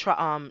child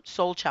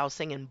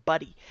singing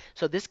Buddy.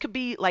 So this could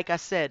be, like I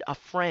said, a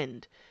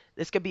friend.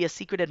 This could be a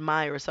secret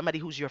admirer, somebody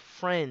who's your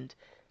friend.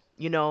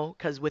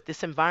 Because with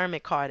this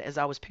environment card, as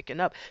I was picking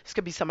up, this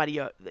could be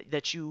somebody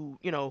that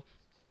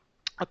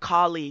a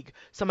colleague,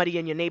 somebody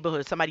in your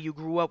neighborhood, somebody you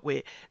grew up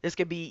with. This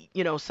could be,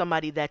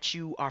 somebody that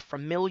you are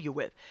familiar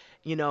with,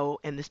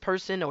 and this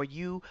person or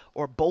you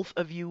or both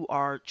of you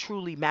are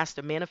truly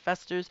master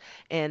manifestors.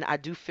 And I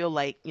do feel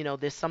like,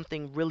 there's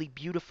something really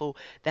beautiful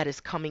that is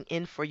coming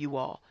in for you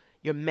all.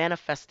 You're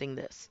manifesting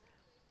this.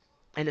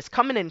 And it's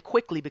coming in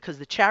quickly because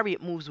the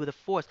chariot moves with a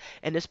force.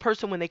 And this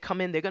person, when they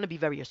come in, they're going to be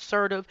very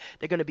assertive.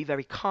 They're going to be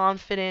very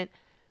confident.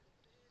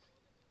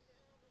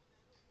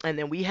 And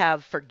then we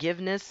have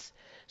forgiveness.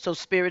 So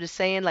Spirit is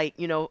saying, like,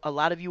 a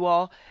lot of you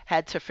all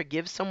had to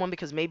forgive someone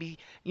because maybe,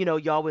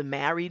 y'all were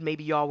married,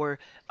 maybe y'all were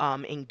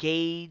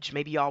engaged,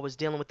 maybe y'all was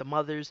dealing with the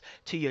mothers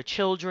to your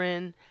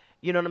children.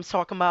 You know what I'm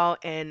talking about?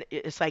 And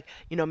it's like,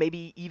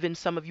 maybe even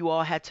some of you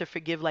all had to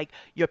forgive like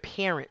your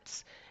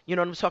parents. You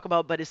know what I'm talking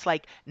about? But it's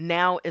like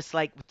now it's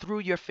like through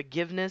your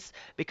forgiveness,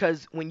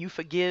 because when you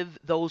forgive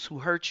those who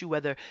hurt you,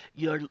 whether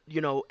you're,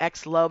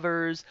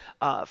 ex-lovers,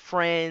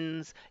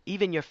 friends,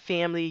 even your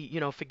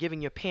family,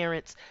 forgiving your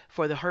parents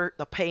for the hurt,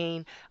 the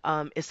pain,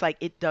 it's like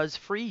it does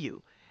free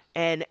you.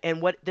 And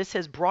what this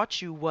has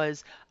brought you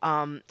was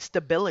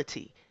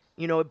stability.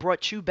 It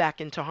brought you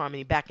back into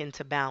harmony, back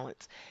into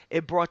balance.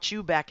 It brought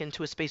you back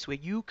into a space where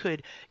you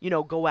could,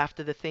 go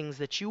after the things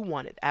that you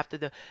wanted, after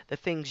the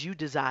things you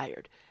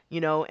desired.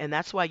 and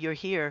that's why you're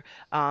here,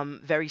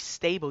 very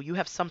stable. You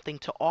have something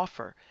to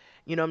offer.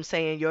 You know what I'm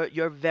saying?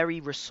 You're very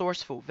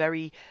resourceful,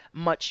 very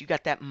much. You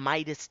got that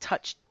Midas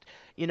touch.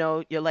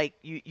 You're like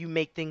you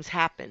make things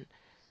happen.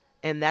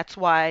 And that's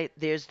why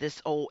there's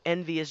this old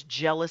envious,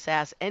 jealous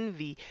ass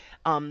envy,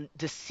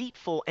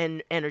 deceitful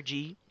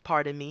energy,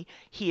 pardon me,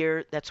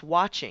 here that's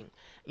watching,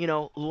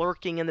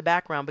 lurking in the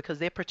background because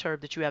they're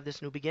perturbed that you have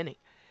this new beginning.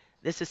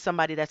 This is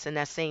somebody that's in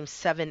that same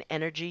seven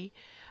energy.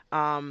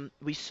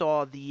 We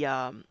saw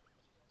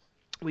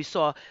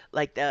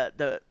like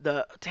the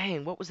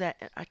dang, what was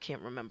that? I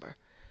can't remember.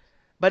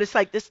 But it's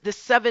like this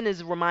seven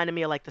is reminding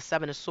me of like the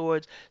seven of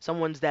swords.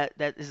 Someone's that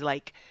is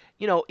like,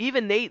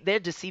 even they're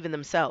deceiving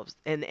themselves,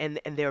 and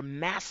they're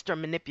master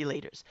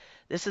manipulators.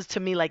 This is to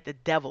me like the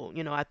devil.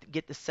 I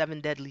get the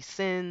seven deadly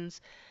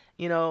sins.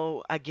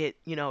 I get,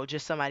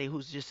 just somebody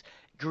who's just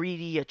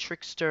greedy, a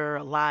trickster,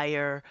 a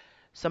liar,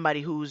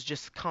 somebody who's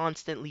just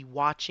constantly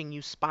watching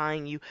you,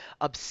 spying you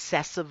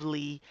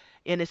obsessively.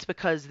 And it's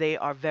because they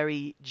are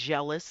very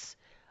jealous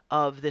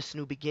of this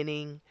new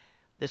beginning,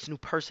 this new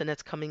person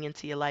that's coming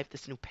into your life,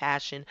 this new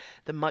passion,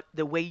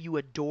 the way you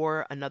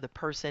adore another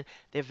person.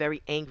 They're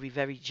very angry,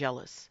 very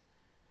jealous.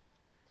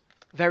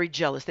 Very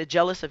jealous. They're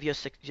jealous of your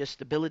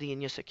stability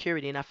and your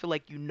security. And I feel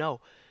like you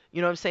know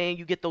what I'm saying?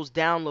 You get those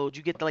downloads,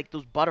 you get like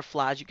those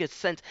butterflies, you get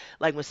sense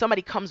like when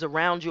somebody comes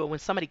around you or when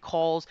somebody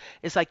calls,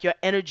 it's like your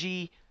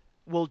energy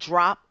will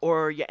drop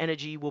or your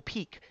energy will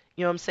peak.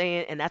 You know what I'm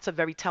saying? And that's a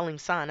very telling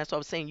sign. That's what I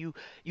was saying.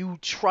 You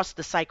trust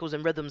the cycles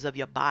and rhythms of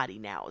your body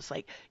now. It's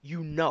like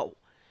you know.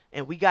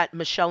 And we got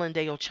Michelle and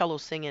Deocello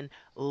singing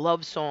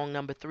Love Song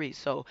number 3.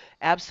 So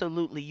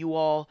absolutely, you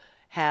all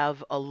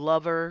have a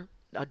lover,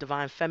 a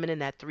divine feminine.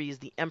 That 3 is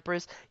the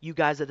Empress. You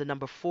guys are the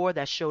number 4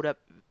 that showed up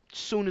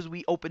soon as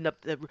we opened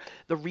up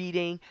the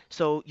reading.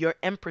 So your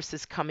Empress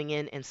is coming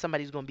in, and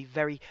somebody's going to be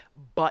very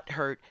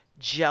butthurt,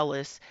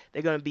 jealous.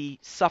 They're going to be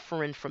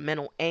suffering from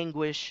mental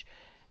anguish,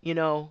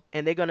 and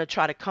they're going to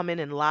try to come in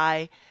and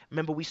lie.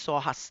 Remember, we saw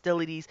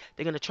hostilities.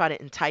 They're going to try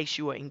to entice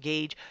you or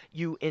engage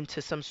you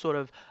into some sort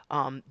of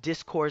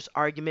discourse,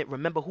 argument.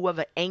 Remember,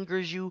 whoever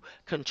angers you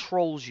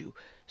controls you.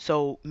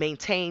 So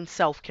maintain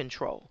self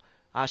control.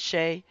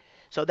 Ashe.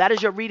 So that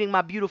is your reading,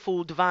 my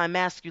beautiful divine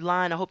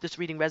masculine. I hope this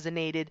reading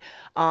resonated.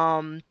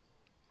 Um,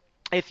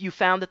 if you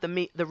found that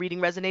the reading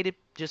resonated,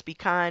 just be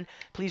kind.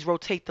 Please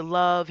rotate the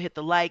love, hit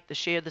the like, the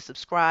share, the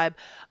subscribe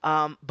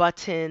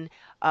button.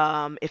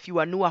 If you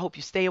are new, I hope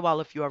you stay a while.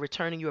 If you are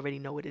returning, you already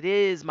know what it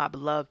is. My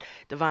beloved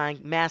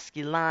divine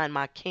masculine,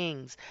 my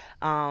kings.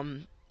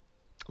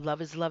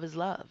 Love is love is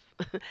love.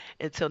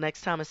 Until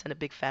next time, I send a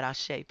big fat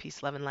ashe.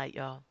 Peace, love, and light,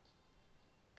 y'all.